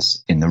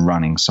brands in the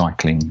running,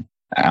 cycling,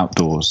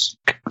 outdoors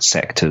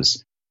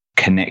sectors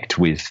connect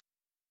with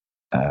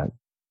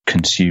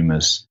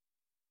consumers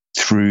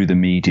through the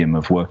medium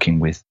of working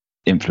with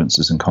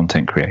influencers and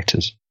content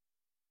creators.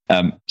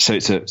 So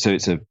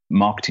it's a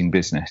marketing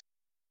business,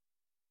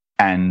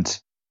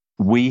 and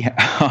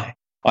I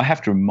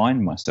have to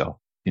remind myself,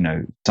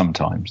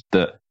 sometimes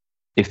that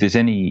if there's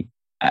any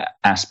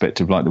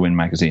aspect of Like the Wind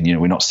magazine,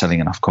 we're not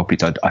selling enough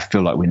copies. I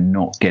feel like we're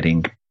not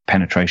getting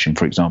penetration,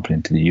 for example,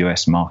 into the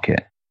US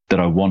market that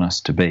I want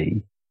us to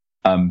be.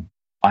 I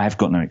have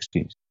got no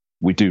excuse.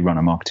 We do run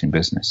a marketing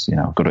business.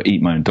 I've got to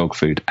eat my own dog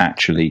food,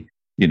 actually,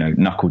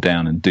 knuckle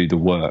down and do the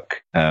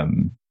work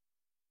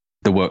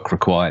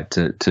required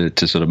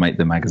to sort of make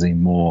the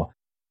magazine more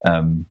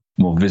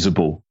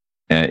visible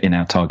in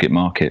our target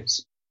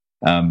markets.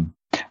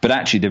 But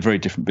actually, they're very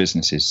different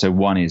businesses. So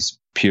one is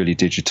purely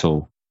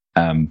digital.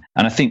 And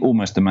I think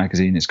almost the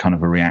magazine is kind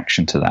of a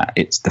reaction to that.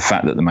 It's the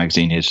fact that the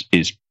magazine is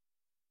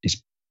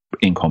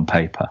ink on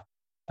paper.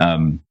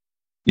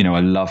 I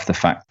love the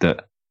fact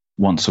that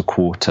once a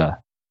quarter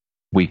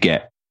we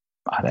get,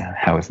 I don't know,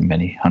 however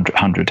many,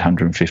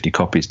 150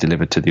 copies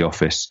delivered to the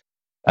office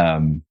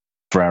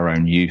for our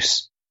own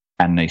use.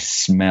 And they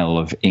smell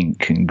of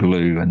ink and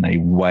glue, and they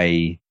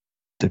weigh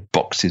the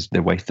boxes. They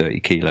weigh 30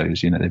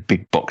 kilos, they're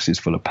big boxes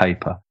full of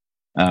paper.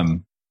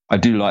 I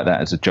do like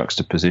that as a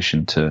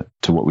juxtaposition to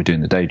what we do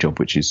in the day job,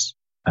 which is,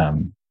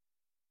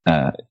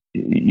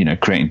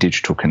 creating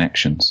digital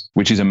connections,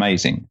 which is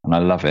amazing. And I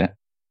love it.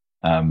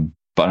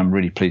 But I'm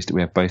really pleased that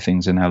we have both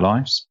things in our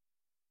lives.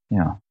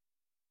 Yeah.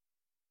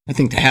 I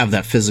think to have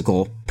that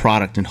physical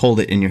product and hold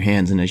it in your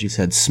hands and, as you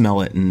said,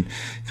 smell it and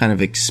kind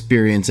of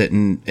experience it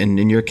and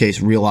in your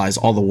case, realize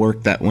all the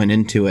work that went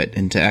into it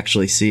and to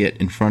actually see it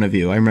in front of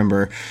you. I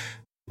remember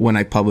when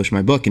I published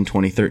my book in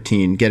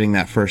 2013, getting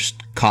that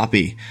first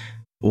copy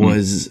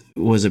was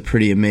a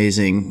pretty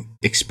amazing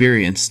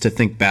experience to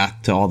think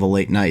back to all the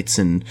late nights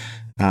and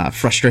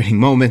frustrating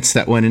moments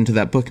that went into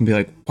that book and be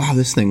like, wow,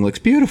 this thing looks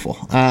beautiful.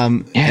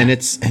 And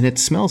it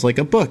smells like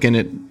a book, and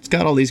it's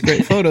got all these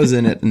great photos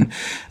in it. And,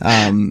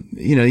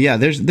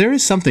 there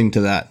is something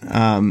to that.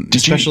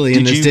 Especially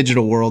in this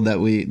digital world that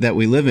we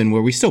live in,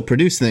 where we still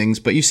produce things,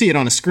 but you see it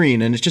on a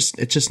screen and it's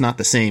just not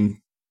the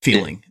same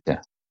feeling.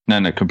 Yeah.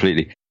 No,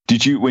 completely.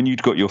 Did you, when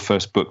you'd got your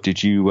first book,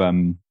 did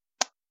you,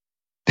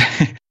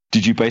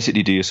 did you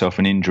basically do yourself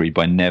an injury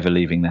by never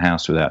leaving the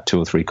house without 2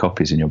 or 3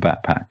 copies in your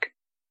backpack?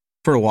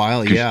 For a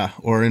while, yeah.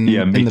 Or in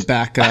the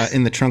back,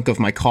 in the trunk of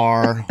my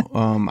car.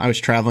 I was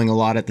traveling a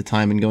lot at the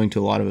time and going to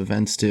a lot of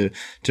events to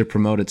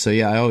promote it. So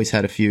yeah, I always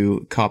had a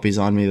few copies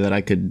on me that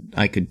I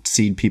could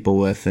seed people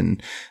with,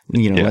 and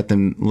let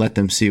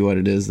them see what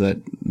it is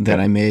that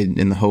I made,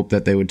 in the hope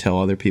that they would tell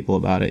other people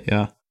about it.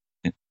 Yeah.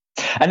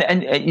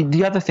 And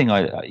the other thing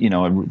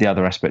the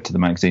other aspect of the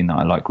magazine that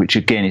I like, which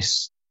again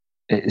is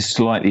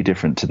slightly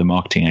different to the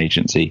marketing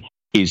agency,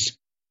 is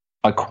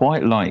I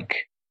quite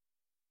like,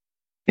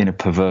 in a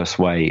perverse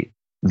way,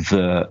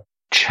 the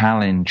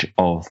challenge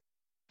of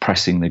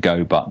pressing the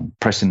go button,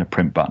 pressing the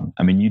print button.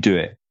 I mean, you do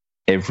it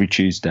every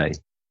Tuesday.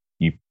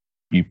 You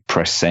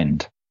press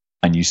send,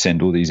 and you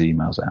send all these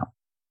emails out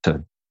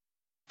to,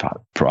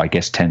 I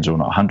guess, tens or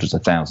not hundreds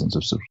of thousands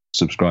of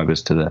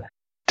subscribers to the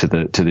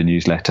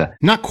newsletter.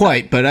 Not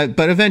quite, but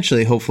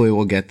eventually, hopefully,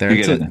 we'll get there.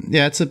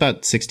 It's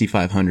about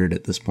 6,500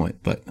 at this point,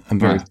 but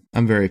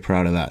I'm very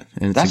proud of that.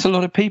 And that's a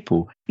lot of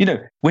people.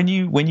 When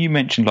you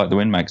mentioned like the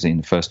Win magazine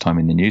the first time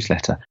in the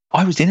newsletter,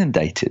 I was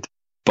inundated,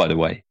 by the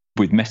way,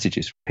 with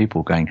messages from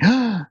people going,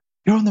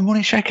 "You're on the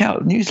Morning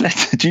Shakeout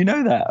newsletter. Do you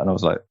know that?" And I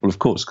was like, "Well, of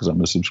course, because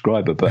I'm a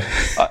subscriber." But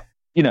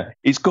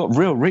it's got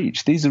real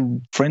reach. These are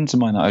friends of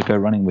mine that I go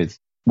running with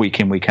week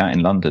in, week out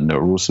in London that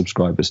are all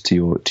subscribers to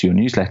your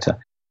newsletter.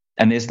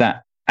 And there's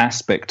that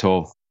aspect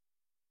of,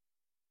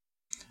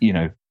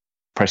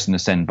 pressing the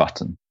send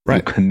button,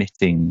 right? Or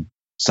committing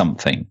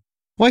something.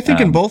 Well, I think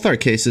in both our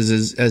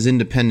cases as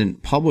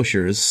independent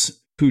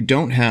publishers who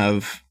don't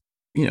have,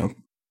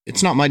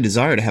 it's not my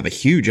desire to have a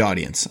huge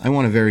audience. I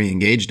want a very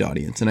engaged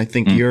audience. And I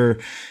think you're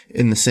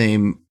in the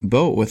same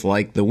boat with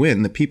like the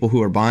Win. The people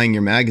who are buying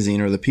your magazine,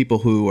 or the people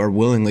who are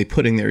willingly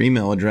putting their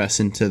email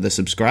address into the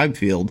subscribe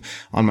field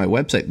on my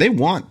website, they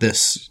want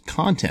this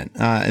content,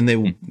 and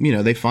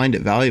they find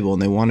it valuable,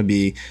 and they want to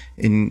be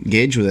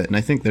engaged with it. And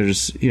I think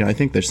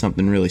there's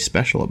something really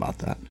special about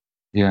that.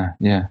 Yeah.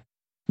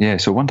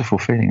 It's a wonderful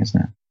feeling,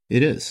 isn't it?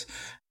 It is.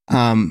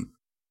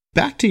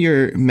 Back to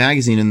your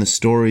magazine and the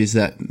stories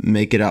that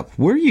make it up.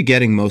 Where are you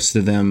getting most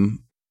of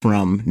them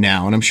from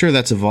now? And I'm sure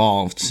that's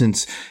evolved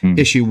since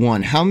issue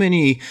 1. How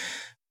many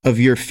of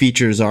your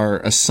features are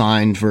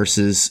assigned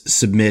versus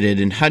submitted,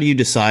 and how do you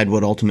decide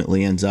what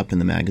ultimately ends up in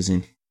the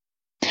magazine?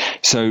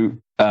 So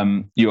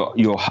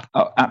you're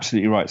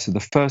absolutely right. So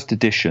the first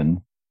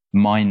edition,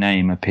 my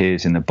name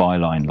appears in the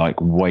byline like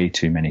way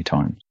too many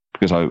times,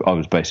 because I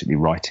was basically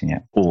writing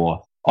it,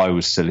 or I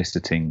was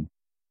soliciting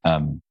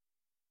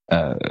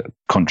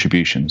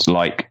contributions,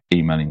 like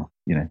emailing,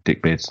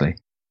 Dick Beardsley.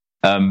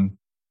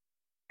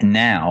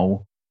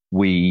 Now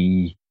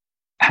we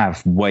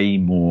have way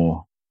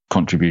more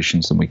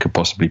contributions than we could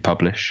possibly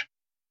publish.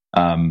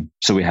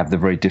 So we have the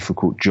very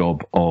difficult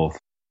job of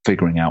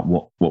figuring out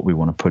what we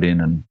want to put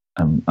in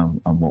and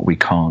what we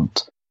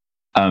can't.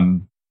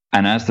 And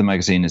as the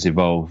magazine has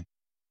evolved,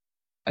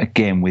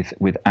 again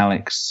with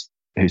Alex,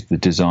 who's the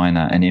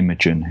designer, and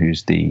Imogen,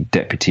 who's the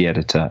deputy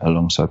editor,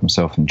 alongside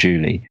myself and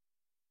Julie,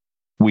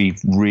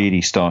 we've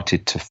really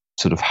started to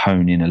sort of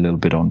hone in a little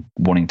bit on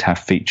wanting to have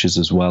features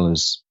as well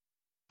as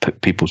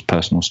people's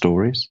personal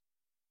stories.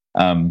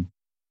 So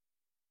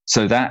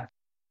that's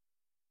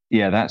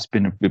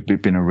been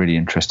a really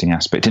interesting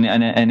aspect,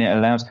 and it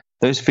allows,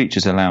 those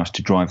features allow us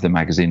to drive the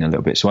magazine a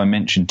little bit. So I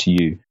mentioned to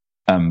you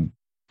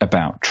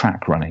about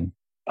track running.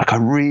 Like, I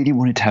really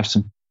wanted to have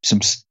some.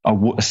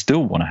 I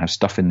still want to have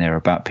stuff in there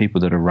about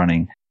people that are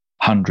running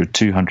 100,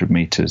 200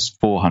 meters,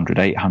 400,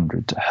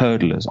 800,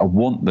 hurdlers. I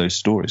want those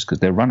stories because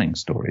they're running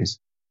stories.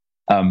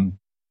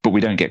 But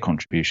we don't get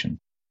contribution.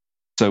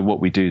 So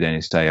what we do then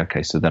is say,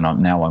 okay, so then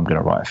I'm going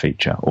to write a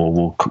feature,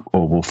 or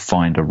we'll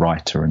find a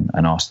writer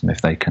and ask them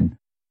if they can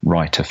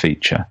write a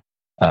feature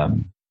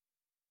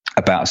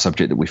about a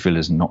subject that we feel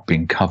has not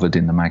been covered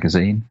in the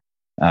magazine.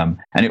 And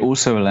it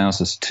also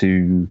allows us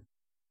to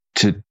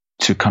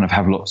kind of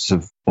have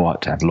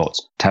to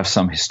have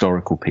some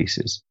historical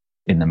pieces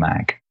in the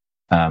mag,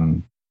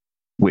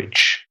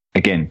 which,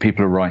 again,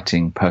 people are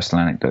writing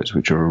personal anecdotes,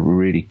 which are a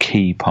really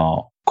key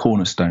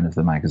cornerstone of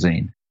the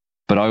magazine.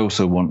 But I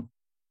also want,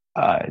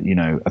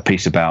 a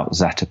piece about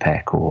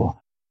Zatopek, or,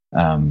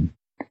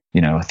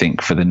 I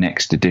think for the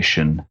next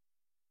edition,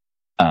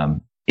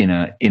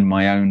 in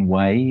my own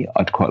way,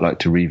 I'd quite like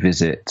to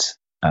revisit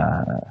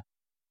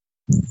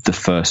the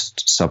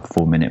first sub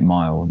 4 minute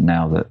mile,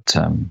 now that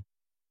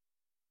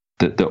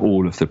that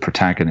all of the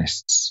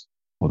protagonists,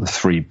 or the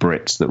 3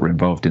 Brits that were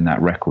involved in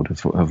that record,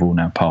 have all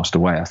now passed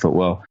away. I thought,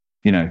 well,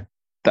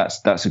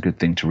 that's a good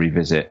thing to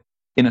revisit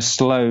in a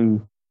slow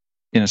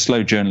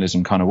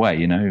journalism kind of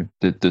way.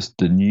 The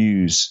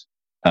news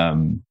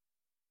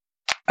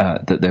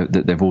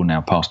that they've all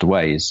now passed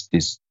away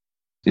is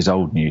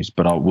old news.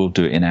 But we'll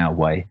do it in our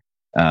way.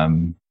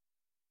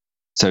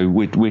 So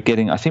we're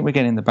getting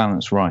the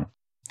balance right.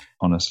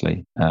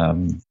 Honestly,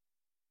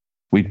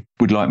 we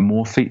would like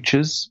more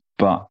features,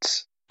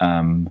 but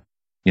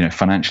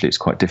financially it's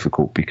quite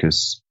difficult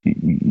because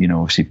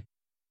obviously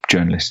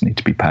journalists need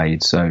to be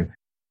paid. So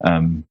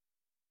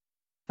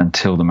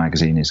until the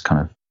magazine is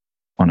kind of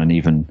on an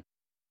even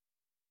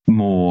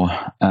more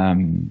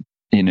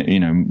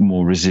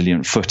more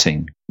resilient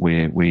footing,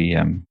 we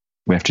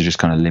have to just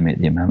kind of limit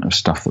the amount of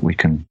stuff that we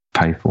can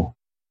pay for.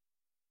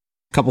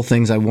 A couple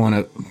things I want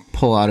to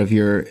pull out of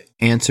your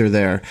answer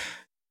there.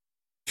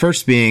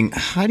 First being,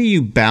 how do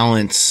you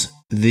balance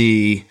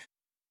the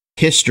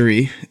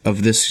history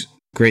of this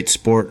great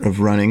sport of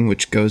running,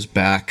 which goes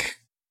back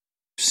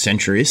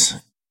centuries,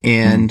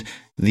 and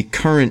the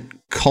current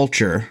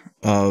culture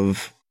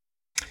of,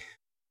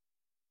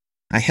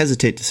 I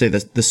hesitate to say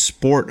this, the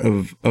sport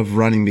of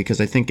running, because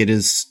I think it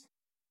is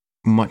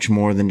much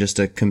more than just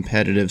a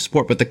competitive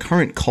sport, but the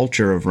current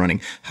culture of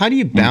running. How do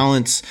you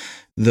balance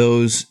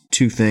those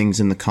two things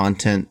in the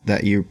content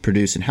that you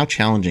produce, and how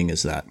challenging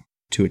is that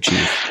to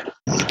achieve?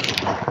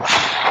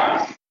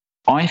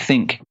 I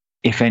think,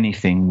 if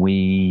anything,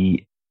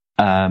 we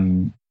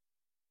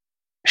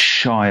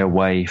shy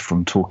away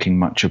from talking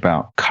much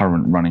about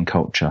current running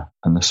culture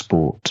and the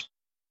sport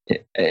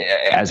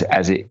as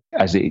it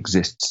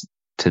exists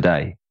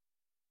today.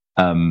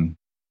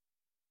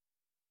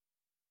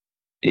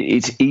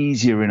 It's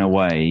easier in a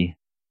way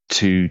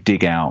to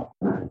dig out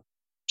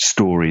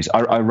stories.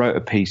 I wrote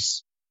a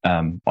piece.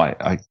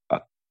 I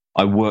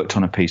worked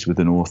on a piece with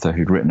an author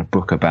who'd written a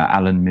book about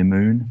Alan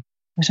Mimoun.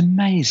 It was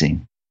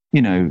amazing.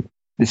 The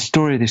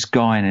story of this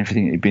guy and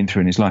everything that he'd been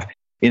through in his life.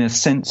 In a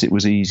sense, it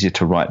was easier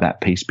to write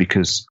that piece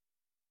because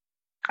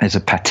there's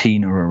a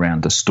patina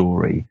around the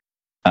story,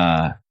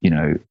 and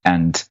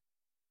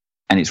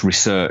it's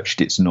researched.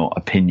 It's not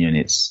opinion.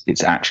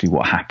 It's actually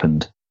what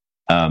happened.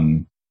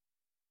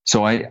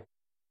 So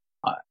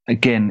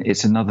again,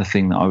 it's another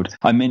thing that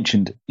I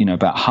mentioned,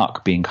 about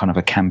Huck being kind of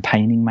a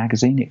campaigning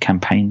magazine. It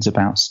campaigns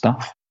about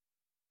stuff.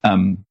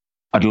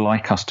 I'd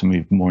like us to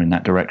move more in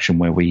that direction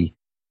where we,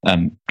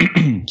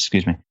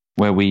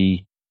 where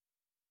we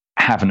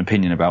have an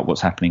opinion about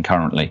what's happening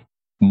currently,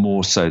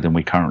 more so than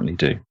we currently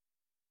do.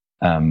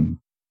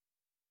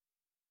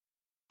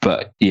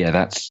 But yeah,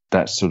 that's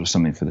sort of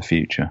something for the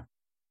future, I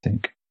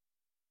think.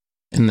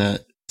 And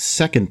the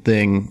second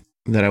thing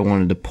that I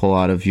wanted to pull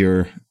out of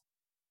your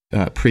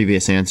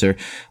previous answer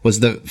was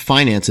the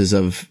finances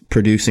of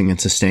producing and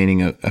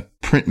sustaining a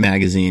print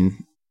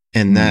magazine.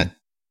 And that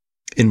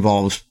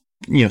involves,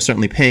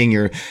 certainly paying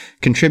your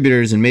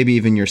contributors and maybe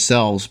even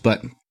yourselves.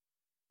 But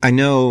I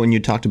know, and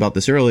you talked about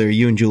this earlier,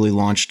 you and Julie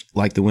launched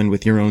Like the Wind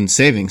with your own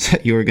savings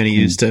that you were going to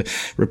use to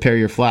repair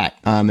your flat.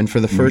 And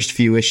for the first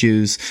few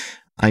issues,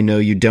 I know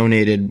you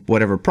donated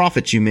whatever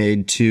profits you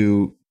made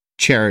to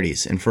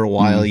charities. And for a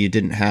while, you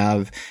didn't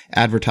have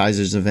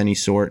advertisers of any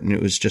sort, and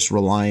it was just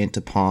reliant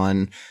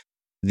upon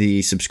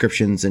the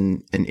subscriptions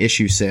and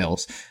issue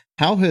sales.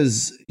 How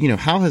has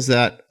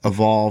that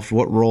evolved?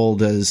 What role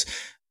does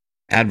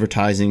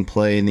advertising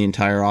play in the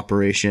entire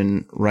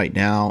operation right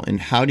now? And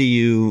how do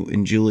you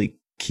and Julie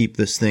keep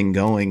this thing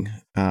going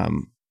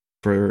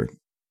for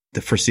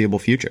the foreseeable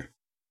future?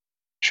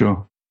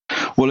 Sure.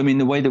 Well, I mean,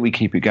 the way that we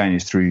keep it going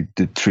is through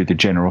the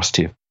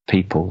generosity of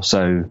people.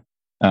 So,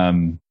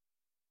 I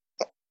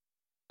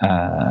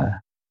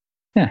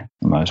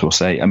might as well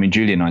say, I mean,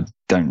 Julie and I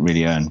don't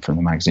really earn from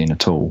the magazine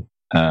at all.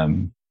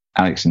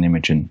 Alex and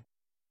Imogen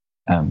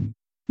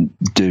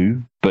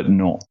do, but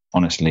not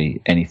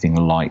honestly anything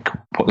like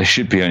what they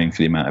should be earning for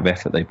the amount of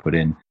effort they put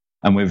in.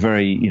 And we're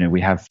very,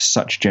 we have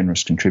such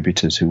generous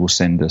contributors who will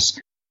send us.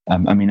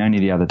 Only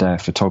the other day, a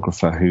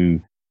photographer who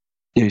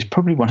is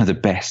probably one of the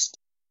best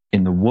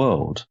in the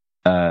world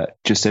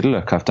just said,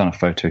 "Look, I've done a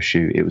photo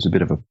shoot. It was a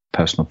bit of a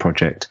personal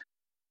project.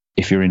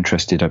 If you're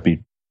interested, I'd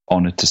be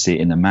honored to see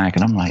it in the mag."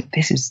 And I'm like,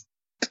 this is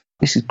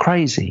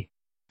crazy.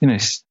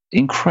 It's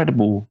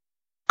incredible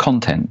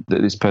content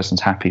that this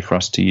person's happy for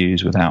us to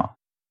use without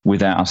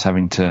us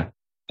having to,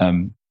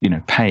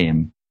 pay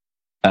him.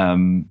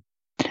 And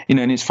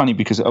it's funny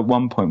because at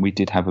one point we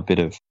did have a bit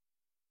of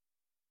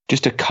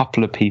just a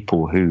couple of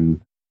people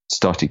who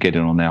started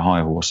getting on their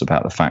high horse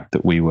about the fact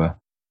that we were,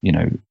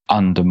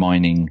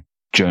 undermining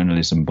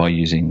journalism by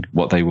using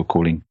what they were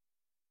calling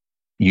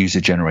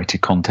user-generated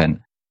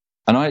content.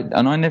 And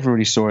I never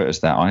really saw it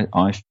as that.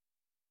 I've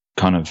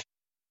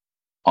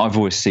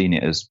always seen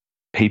it as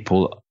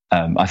people.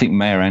 I think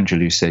Maya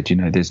Angelou said,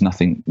 there's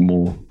nothing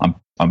more.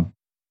 I'm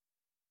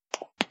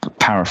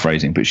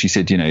paraphrasing, but she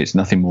said, it's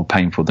nothing more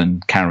painful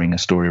than carrying a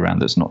story around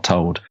that's not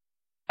told.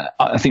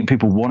 I think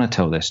people want to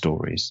tell their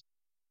stories,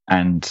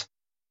 and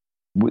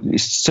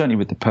it's certainly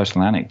with the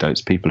personal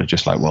anecdotes, people are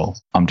just like, well,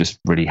 I'm just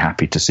really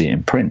happy to see it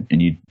in print,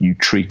 and you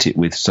treat it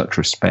with such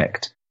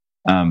respect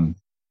that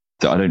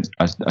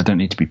I don't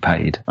need to be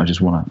paid. I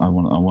just want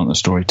the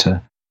story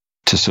to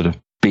sort of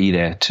be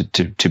there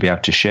to be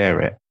able to share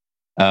it.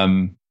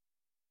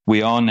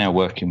 we are now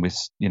working with,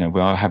 we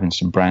are having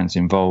some brands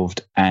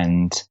involved,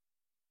 and,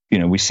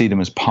 we see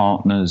them as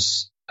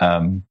partners.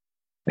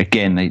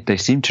 Again, they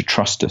seem to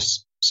trust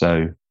us.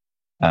 So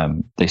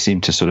they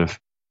seem to sort of,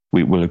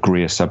 we will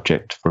agree a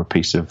subject for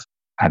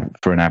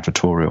for an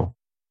advertorial.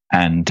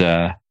 And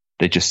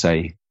they just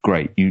say,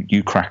 great,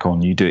 you crack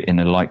on, you do it in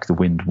a like the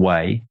wind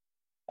way.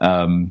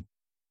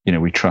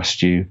 We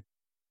trust you.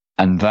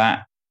 And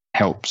that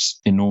helps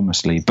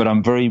enormously. But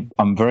I'm very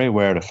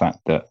aware of the fact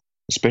that,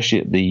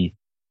 especially at the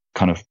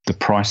kind of the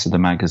price of the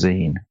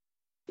magazine,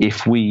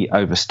 if we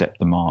overstep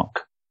the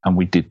mark and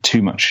we did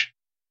too much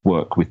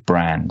work with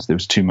brands, there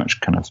was too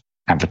much kind of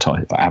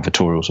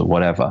advertorials or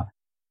whatever,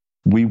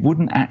 we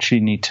wouldn't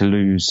actually need to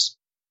lose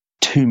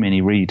too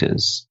many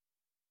readers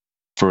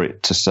for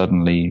it to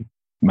suddenly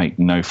make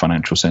no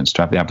financial sense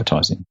to have the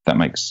advertising. That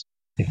makes,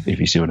 if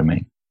you see what I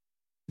mean.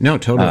 No,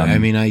 totally. I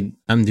mean,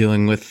 I'm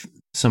dealing with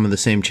some of the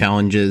same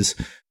challenges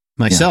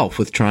myself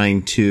with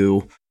trying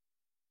to,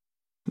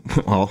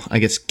 well, I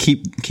guess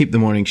keep the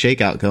morning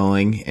shakeout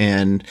going,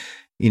 and,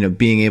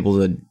 being able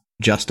to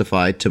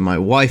justify to my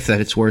wife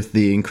that it's worth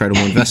the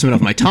incredible investment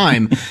of my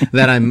time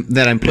that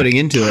I'm putting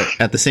into it,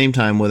 at the same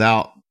time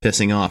without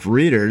pissing off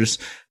readers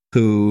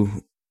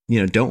who,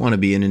 don't want to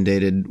be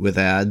inundated with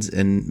ads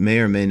and may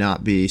or may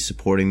not be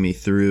supporting me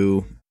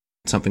through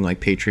something like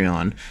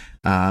Patreon.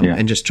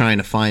 And just trying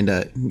to find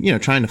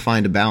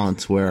a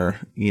balance where,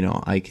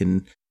 I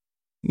can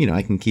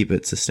keep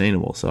it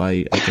sustainable. So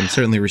I can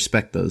certainly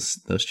respect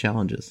those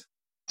challenges.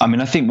 I mean,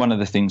 I think one of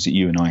the things that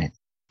you and I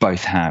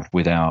both have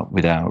with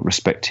our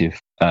respective,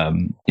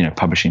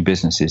 publishing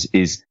businesses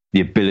is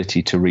the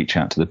ability to reach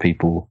out to the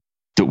people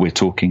that we're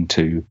talking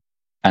to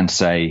and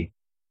say,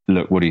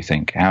 look, what do you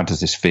think? How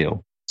does this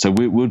feel? So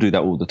we'll do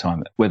that all the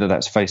time, whether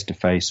that's face to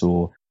face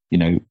or,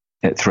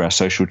 through our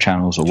social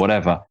channels or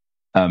whatever,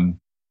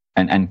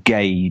 and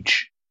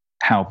gauge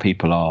how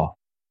people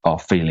are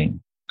feeling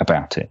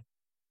about it.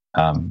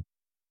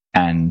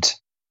 And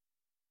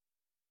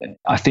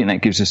I think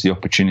that gives us the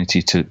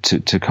opportunity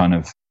to kind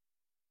of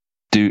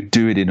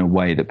do it in a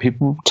way that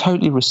people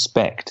totally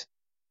respect,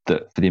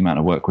 that for the amount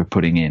of work we're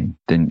putting in,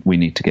 then we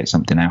need to get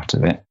something out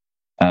of it.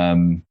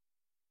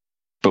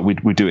 But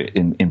we do it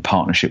in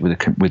partnership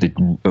with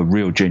a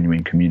real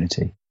genuine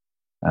community.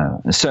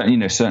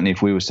 Certainly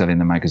if we were selling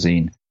the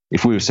magazine,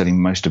 if we were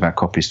selling most of our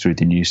copies through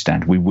the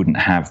newsstand, we wouldn't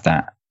have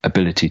that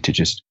ability to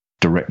just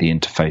directly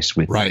interface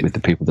with the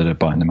people that are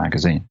buying the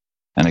magazine.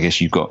 And I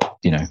guess you've got,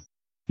 you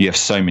have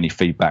so many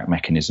feedback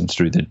mechanisms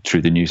through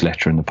the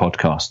newsletter and the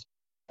podcast,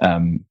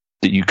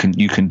 that you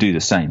can do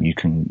the same. You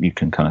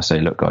can kind of say,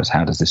 look, guys,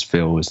 how does this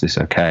feel? Is this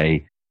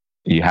okay?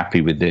 Are you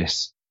happy with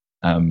this?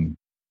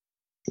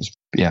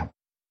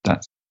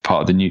 That's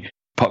part of the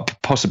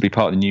possibly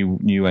part of the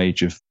new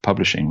age of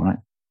publishing, right?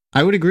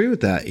 I would agree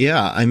with that.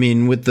 Yeah. I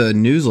mean, with the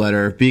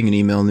newsletter, being an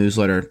email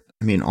newsletter,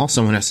 I mean, all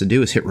someone has to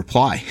do is hit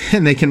reply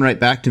and they can write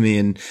back to me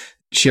and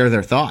share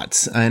their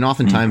thoughts. And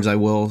oftentimes I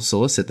will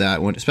solicit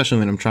that, especially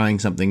when I'm trying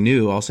something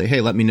new. I'll say,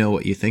 hey, let me know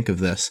what you think of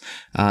this.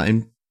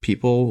 And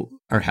people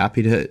are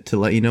happy to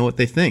let you know what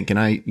they think. And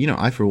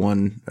I for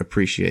one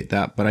appreciate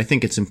that, but I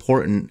think it's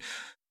important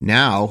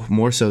now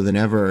more so than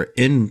ever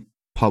in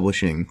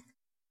publishing,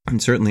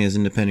 and certainly as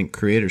independent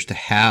creators, to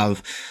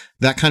have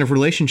that kind of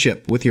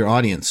relationship with your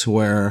audience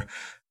where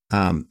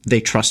they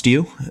trust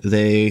you,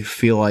 they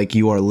feel like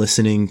you are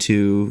listening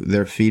to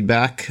their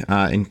feedback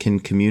and can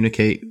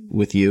communicate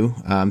with you,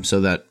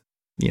 so that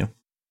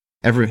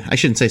I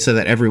shouldn't say so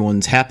that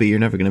everyone's happy. You're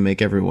never going to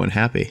make everyone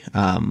happy,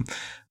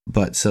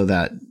 but so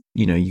that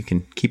you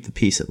can keep the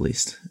peace at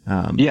least.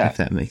 If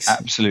that makes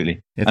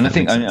absolutely. And I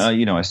think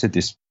I said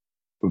this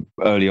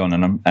early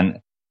on,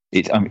 and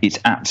it's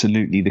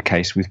absolutely the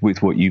case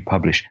with what you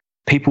publish.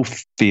 People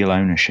feel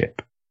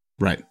ownership.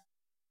 Right.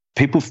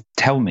 People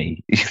tell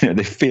me,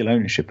 they feel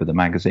ownership of the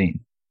magazine.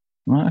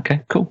 Well,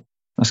 okay, cool.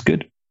 That's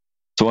good.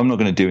 So I'm not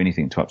going to do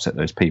anything to upset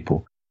those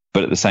people.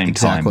 But at the same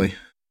time,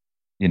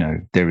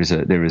 there is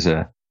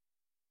a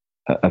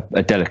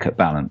delicate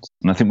balance.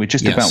 And I think we're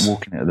just about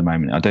walking it at the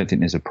moment. I don't think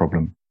there's a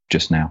problem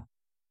just now.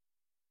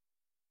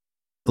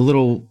 A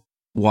little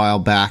while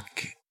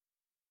back,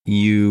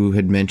 you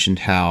had mentioned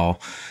how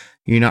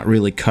you're not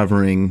really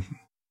covering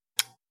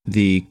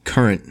the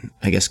current,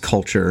 I guess,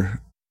 culture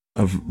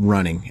of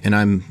running. And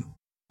I'm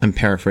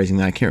paraphrasing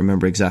that. I can't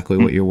remember exactly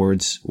what your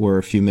words were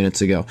a few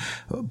minutes ago.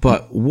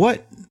 But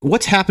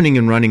what's happening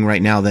in running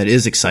right now that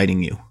is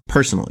exciting you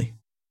personally?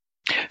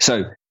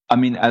 So, I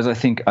mean, as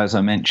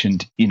I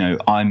mentioned,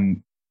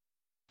 I'm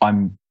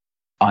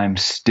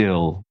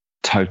still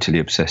totally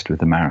obsessed with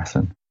the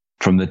marathon.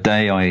 From the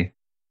day I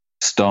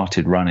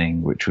started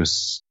running, which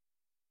was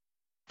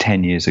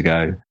 10 years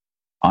ago,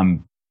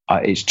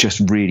 it's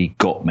just really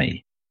got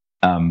me.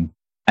 And,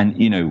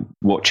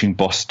 watching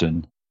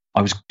Boston,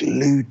 I was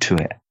glued to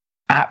it,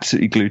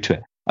 absolutely glued to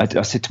it.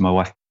 I said to my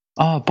wife,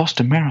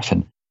 Boston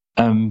Marathon.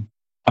 I'm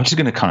just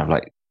going to kind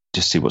of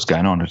just see what's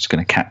going on. I'm just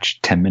going to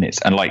catch 10 minutes.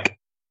 And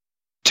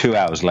 2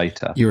 hours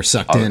later, you were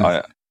sucked in.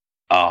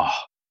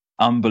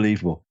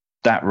 Unbelievable.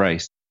 That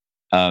race.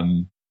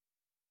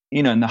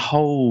 and the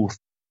whole,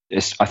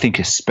 I think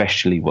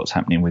especially what's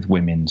happening with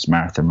women's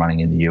marathon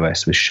running in the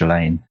US with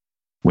Shalane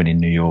winning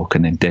New York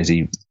and then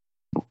Desi,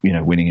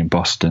 winning in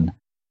Boston,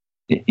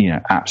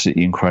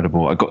 absolutely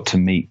incredible. I got to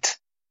meet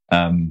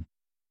some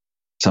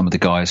of the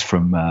guys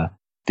from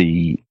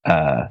the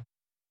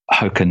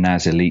Hoka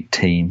Naz Elite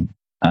team.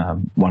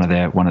 One of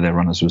their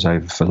runners was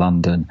over for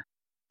London.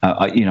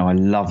 I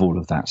love all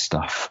of that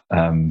stuff.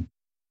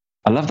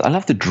 I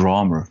love the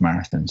drama of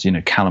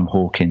marathons. Callum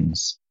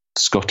Hawkins,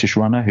 Scottish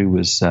runner who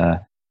was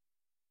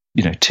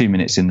 2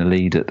 minutes in the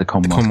lead at the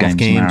Commonwealth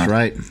Games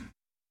right?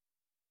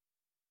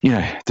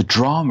 The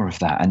drama of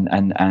that,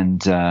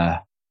 and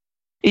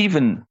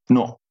even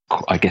not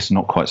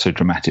quite so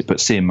dramatic, but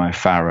seeing Mo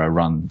Farah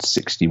run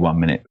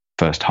 61-minute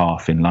first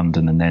half in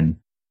London and then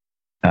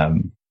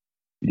run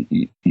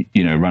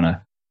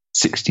a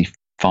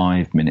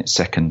 65-minute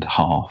second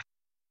half.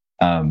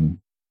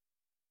 In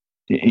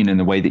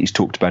the way that he's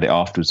talked about it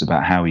afterwards,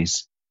 about how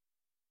he's,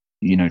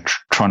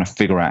 trying to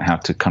figure out how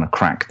to kind of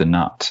crack the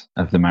nut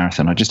of the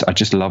marathon. I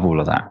just love all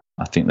of that.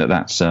 I think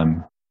that's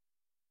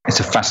it's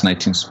a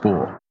fascinating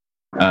sport.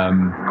 I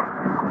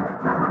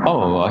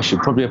should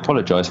probably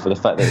apologise for the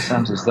fact that it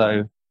sounds as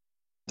though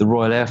the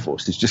Royal Air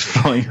Force is just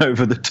flying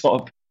over the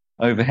top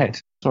overhead.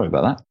 Sorry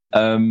about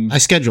that. I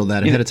scheduled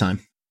that ahead of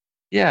time.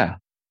 Yeah.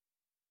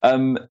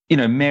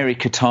 Mary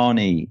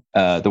Katani,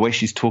 the way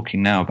she's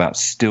talking now about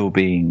still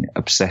being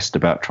obsessed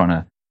about trying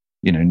to,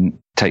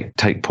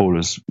 take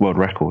Paula's world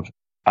record.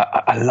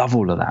 I love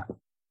all of that.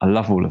 I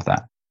love all of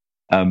that.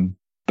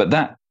 But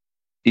that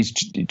is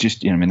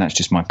just, that's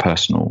just my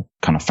personal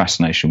kind of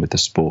fascination with the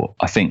sport.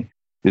 I think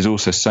there's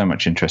also so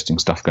much interesting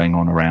stuff going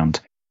on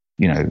around,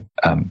 I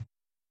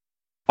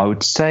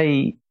would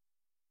say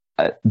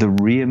the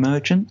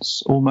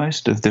re-emergence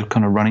almost of the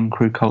kind of running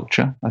crew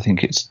culture. I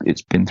think it's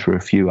been through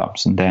a few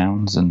ups and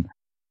downs, and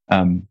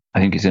I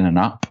think it's in an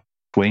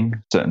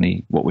upswing.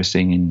 Certainly what we're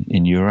seeing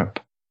in Europe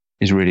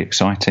is really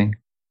exciting.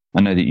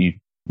 I know that you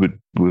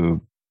were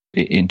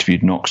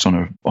interviewed Knox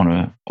on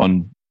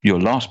your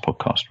last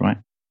podcast, right?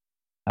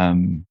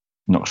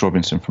 Knox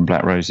Robinson from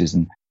Black Roses,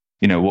 and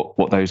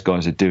what those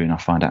guys are doing I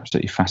find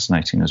absolutely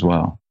fascinating as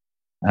well.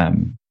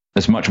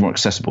 It's much more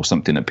accessible,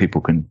 something that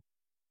people can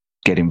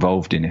get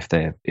involved in if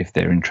they're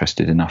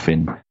interested enough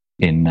in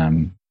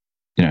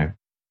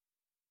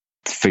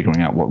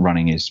figuring out what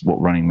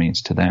running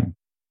means to them.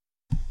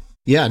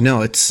 Yeah,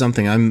 no, it's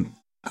something I'm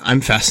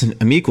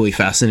equally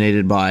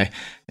fascinated by,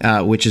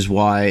 which is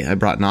why I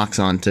brought Knox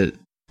on to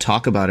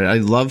talk about it.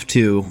 I'd love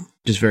to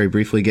just very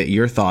briefly get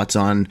your thoughts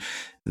on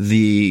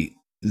the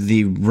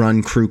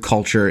run crew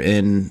culture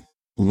in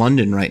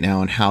London right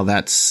now and how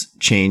that's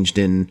changed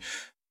in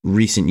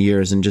recent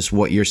years, and just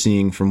what you're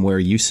seeing from where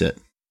you sit.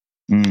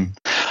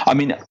 I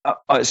mean,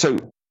 so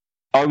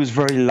I was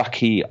very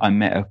lucky. I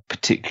met a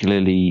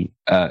particularly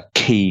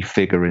key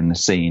figure in the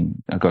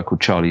scene, a guy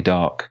called Charlie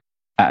Dark,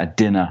 at a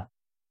dinner.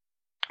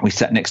 We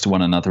sat next to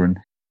one another and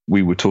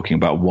we were talking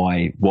about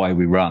why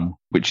we run,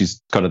 which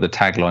is kind of the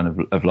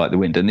tagline of Like the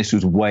Wind. And this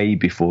was way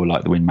before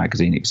Like the Wind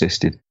magazine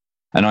existed.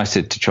 And I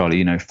said to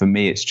Charlie, for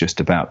me, it's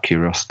just about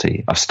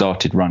curiosity. I've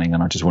started running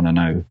and I just want to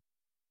know,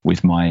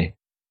 with my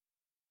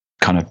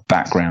kind of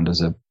background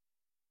as a,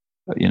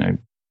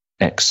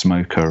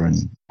 ex-smoker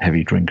and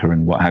heavy drinker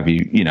and what have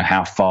you,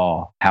 how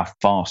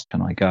fast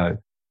can I go?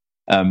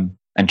 And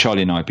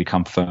Charlie and I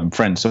become firm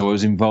friends. So I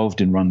was involved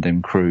in Run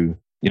Dem Crew,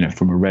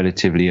 from a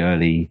relatively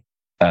early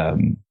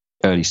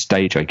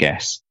stage, I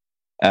guess.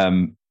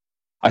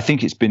 I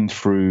think it's been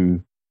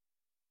through,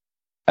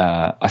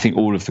 I think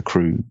all of the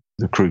crew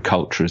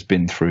culture has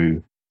been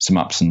through some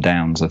ups and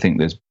downs. I think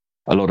there's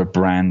a lot of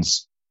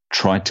brands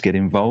tried to get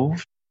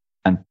involved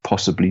and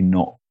possibly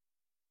not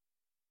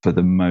for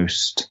the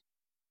most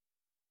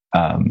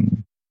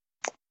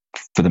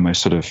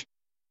sort of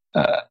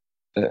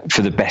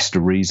for the best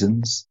of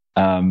reasons.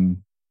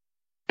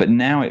 But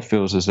now it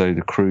feels as though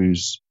the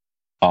crews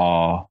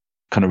are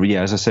kind of,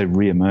 as I said,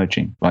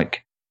 re-emerging,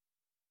 like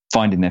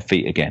finding their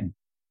feet again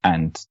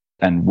and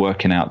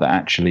working out that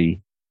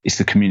actually it's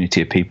the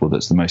community of people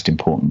that's the most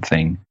important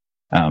thing.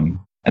 And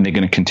they're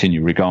going to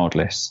continue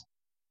regardless.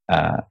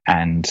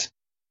 And,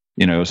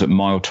 I was at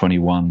mile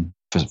 21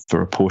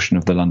 for a portion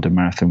of the London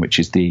Marathon, which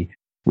is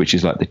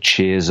like the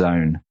cheer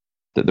zone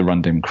that the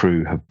Run Dem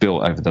Crew have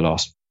built over the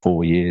last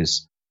 4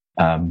 years.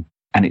 And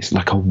it's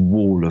like a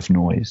wall of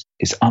noise.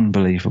 It's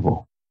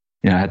unbelievable.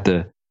 I had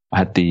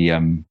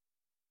the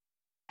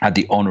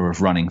honor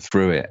of running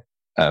through it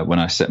when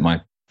I set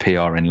my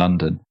PR in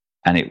London,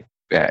 and it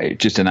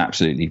just an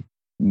absolutely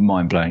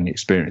mind-blowing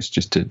experience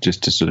just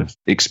to sort of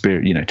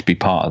experience, to be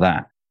part of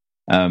that.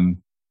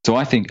 So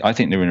I think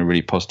they're in a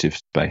really positive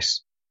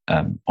space.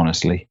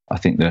 Honestly, I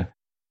think the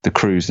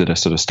crews that are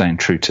sort of staying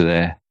true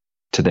to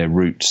their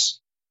roots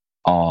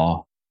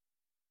are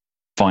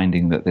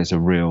finding that there's a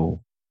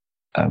real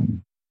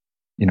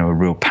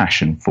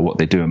passion for what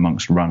they do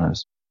amongst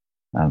runners.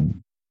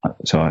 I'm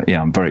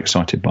very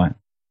excited by it.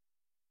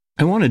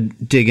 I want to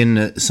dig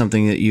into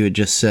something that you had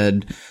just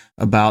said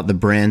about the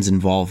brand's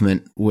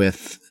involvement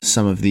with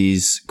some of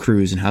these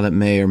crews and how that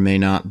may or may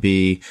not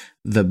be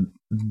the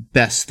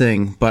best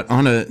thing. But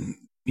on a,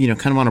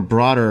 kind of on a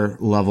broader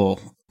level,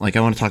 like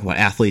I want to talk about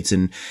athletes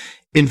and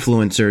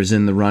influencers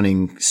in the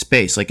running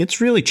space. Like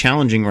it's really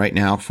challenging right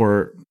now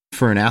for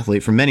an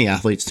athlete, for many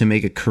athletes, to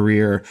make a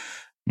career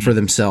for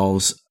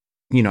themselves,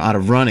 out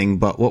of running.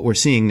 But what we're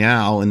seeing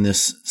now in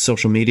this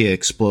social media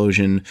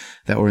explosion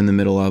that we're in the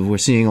middle of, we're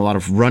seeing a lot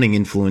of running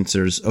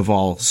influencers of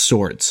all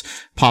sorts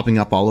popping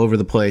up all over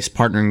the place,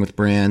 partnering with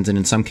brands, and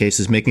in some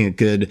cases making a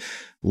good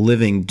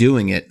living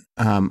doing it.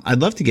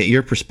 I'd love to get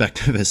your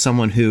perspective as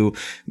someone who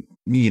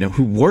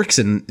works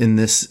in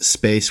this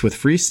space with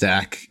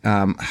Freestack.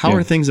 How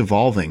are things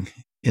evolving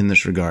in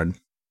this regard?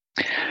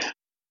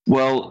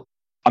 Well,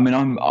 I mean,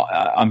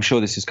 I'm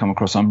sure this has come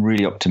across. I'm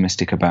really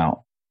optimistic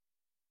about,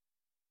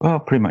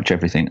 pretty much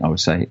everything, I would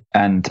say.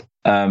 And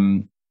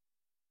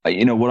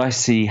what I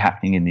see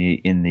happening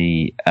in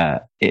the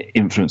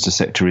influencer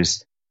sector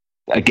is,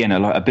 again,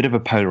 a bit of a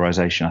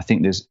polarization. I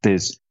think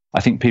I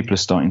think people are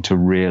starting to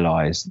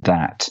realize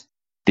that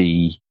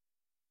the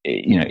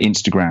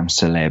Instagram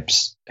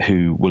celebs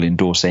who will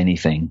endorse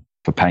anything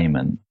for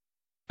payment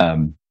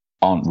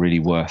aren't really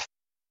worth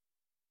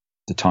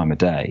the time of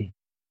day.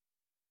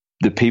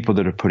 The people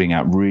that are putting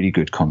out really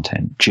good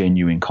content,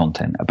 genuine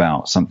content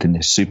about something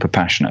they're super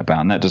passionate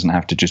about, and that doesn't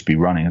have to just be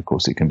running, of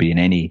course, it can be in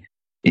any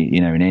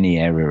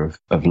area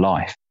of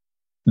life.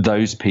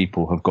 Those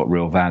people have got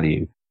real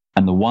value.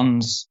 And the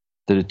ones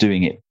that are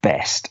doing it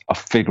best are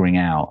figuring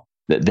out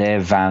that their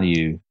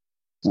value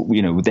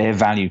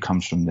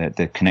comes from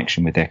their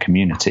connection with their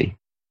community.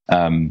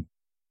 And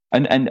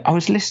I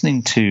was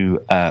listening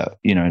to,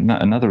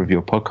 another of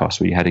your podcasts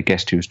where you had a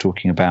guest who was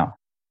talking about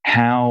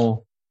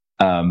how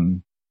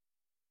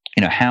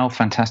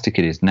fantastic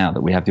it is now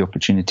that we have the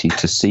opportunity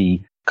to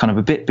see kind of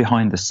a bit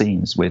behind the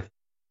scenes with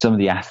some of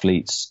the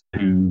athletes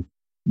who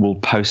will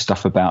post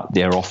stuff about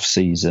their off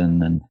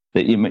season, and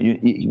that it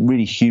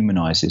really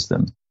humanizes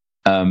them.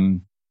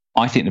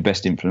 I think the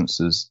best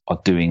influencers are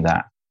doing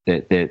that.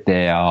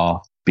 They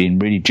are being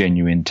really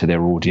genuine to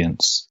their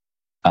audience.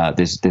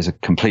 There's a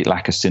complete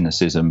lack of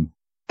cynicism.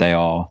 They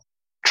are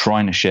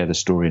trying to share the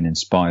story and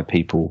inspire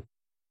people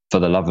for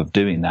the love of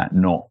doing that,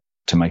 not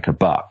to make a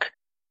buck.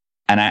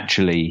 And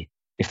actually,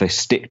 if they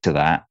stick to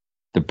that,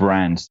 the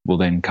brands will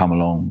then come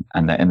along,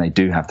 and they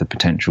do have the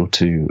potential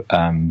to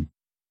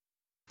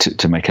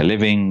make a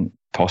living,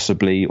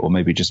 possibly, or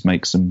maybe just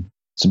make some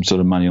sort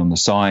of money on the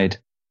side.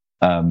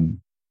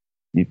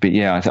 But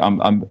yeah,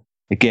 I'm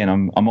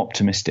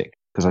optimistic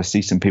because I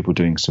see some people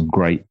doing some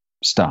great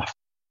stuff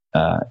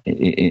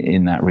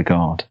in that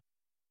regard.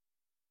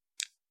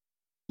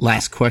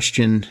 Last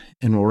question,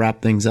 and we'll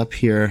wrap things up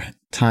here,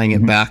 tying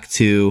it back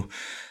to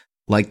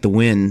Like the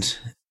Wind.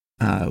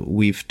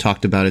 We've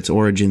talked about its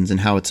origins and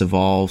how it's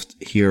evolved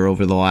here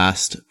over the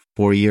last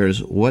 4 years.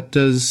 What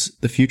does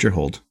the future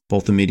hold,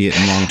 both immediate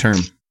and long term?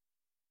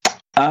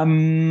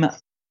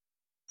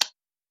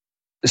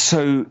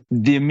 So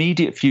the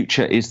immediate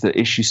future is that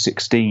issue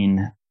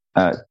 16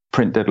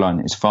 print deadline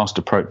is fast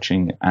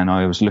approaching, and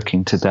I was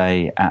looking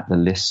today at the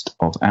list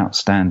of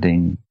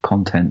outstanding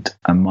content,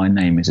 and my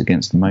name is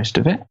against most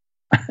of it.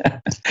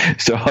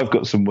 So I've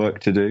got some work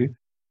to do.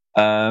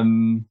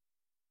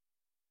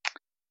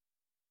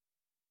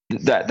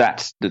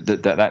 That's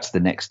the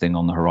next thing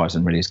on the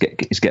horizon, really, is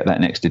get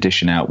that next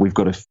edition out. We've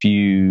got a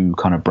few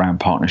kind of brand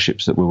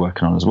partnerships that we're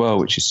working on as well,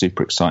 which is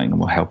super exciting and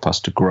will help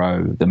us to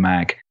grow the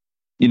mag.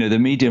 The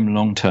medium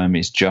long term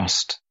is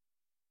just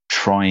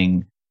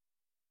trying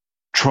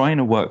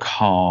to work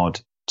hard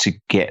to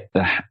get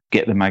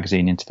the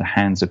magazine into the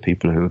hands of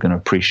people who are going to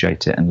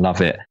appreciate it and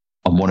love it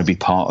and want to be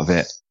part of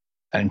it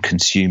and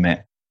consume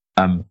it.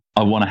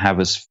 I want to have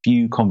as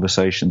few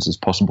conversations as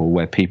possible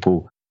where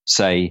people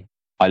say,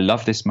 I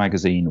love this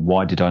magazine,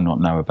 why did I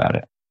not know about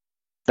it?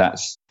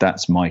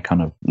 That's my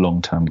kind of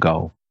long-term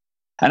goal.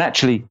 And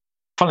actually,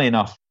 funnily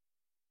enough,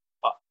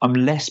 I'm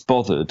less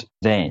bothered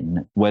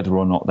then whether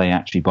or not they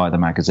actually buy the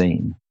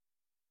magazine.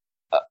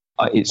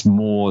 It's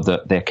more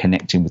that they're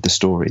connecting with the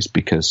stories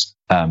because,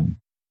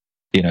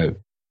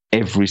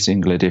 every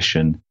single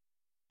edition,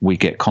 we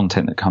get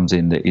content that comes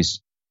in that is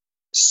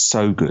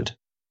so good.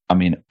 I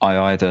mean,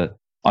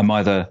 I'm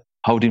either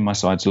holding my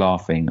sides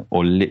laughing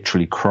or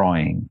literally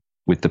crying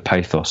with the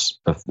pathos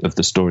of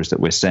the stories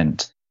that we're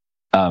sent.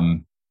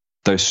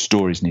 Those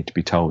stories need to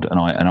be told, and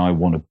I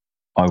want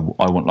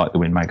Like the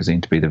Wind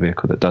magazine to be the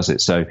vehicle that does it.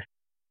 So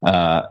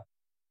the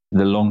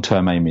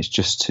long-term aim is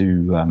just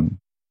to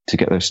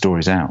get those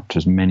stories out to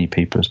as many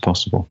people as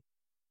possible.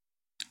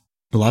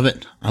 Love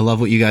it. I love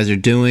what you guys are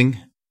doing.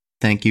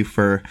 Thank you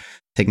for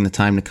taking the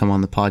time to come on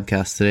the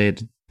podcast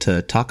today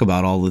to talk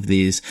about all of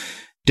these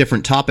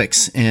different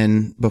topics.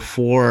 And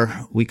before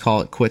we call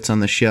it quits on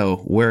the show,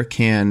 where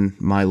can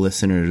my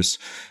listeners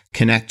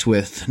connect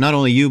with not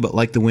only you, but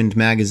Like the Wind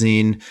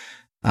magazine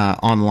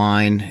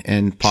online,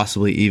 and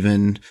possibly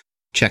even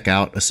check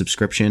out a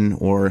subscription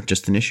or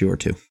just an issue or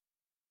two?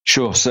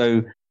 Sure.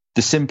 So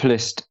the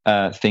simplest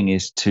thing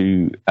is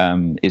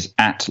is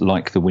at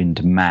Like the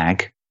Wind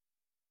Mag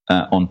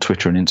on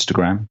Twitter and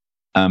Instagram,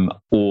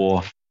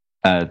 or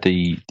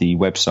the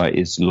website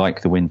is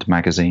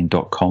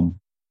likethewindmagazine.com,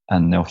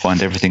 and they'll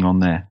find everything on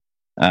there.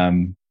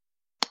 And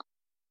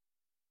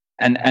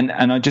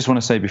I just want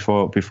to say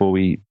before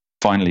we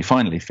finally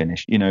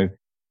finish,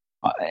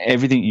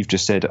 everything you've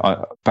just said,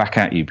 back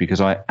at you, because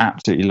I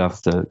absolutely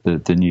love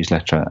the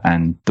newsletter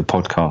and the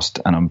podcast,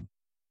 and I'm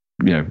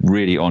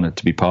really honoured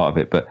to be part of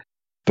it.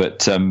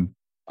 But I'm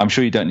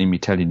sure you don't need me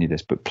telling you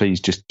this, but please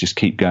just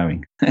keep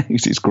going.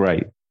 It's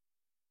great.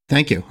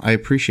 Thank you. I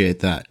appreciate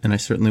that, and I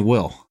certainly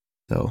will.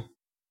 So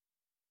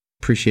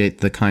appreciate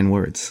the kind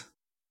words.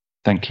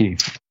 Thank you.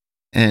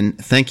 And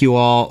thank you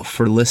all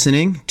for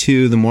listening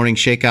to the Morning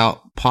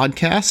Shakeout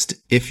podcast.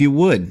 If you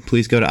would,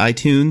 please go to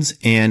iTunes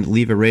and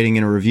leave a rating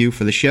and a review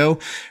for the show.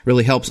 It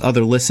really helps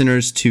other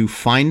listeners to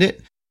find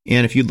it.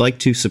 And if you'd like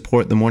to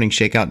support the Morning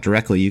Shakeout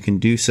directly, you can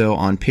do so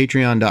on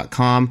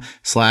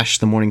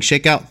patreon.com/the Morning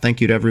Shakeout.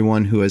 Thank you to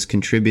everyone who has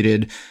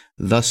contributed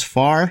thus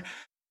far.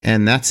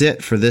 And that's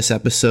it for this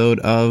episode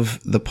of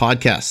the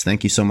podcast.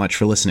 Thank you so much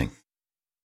for listening.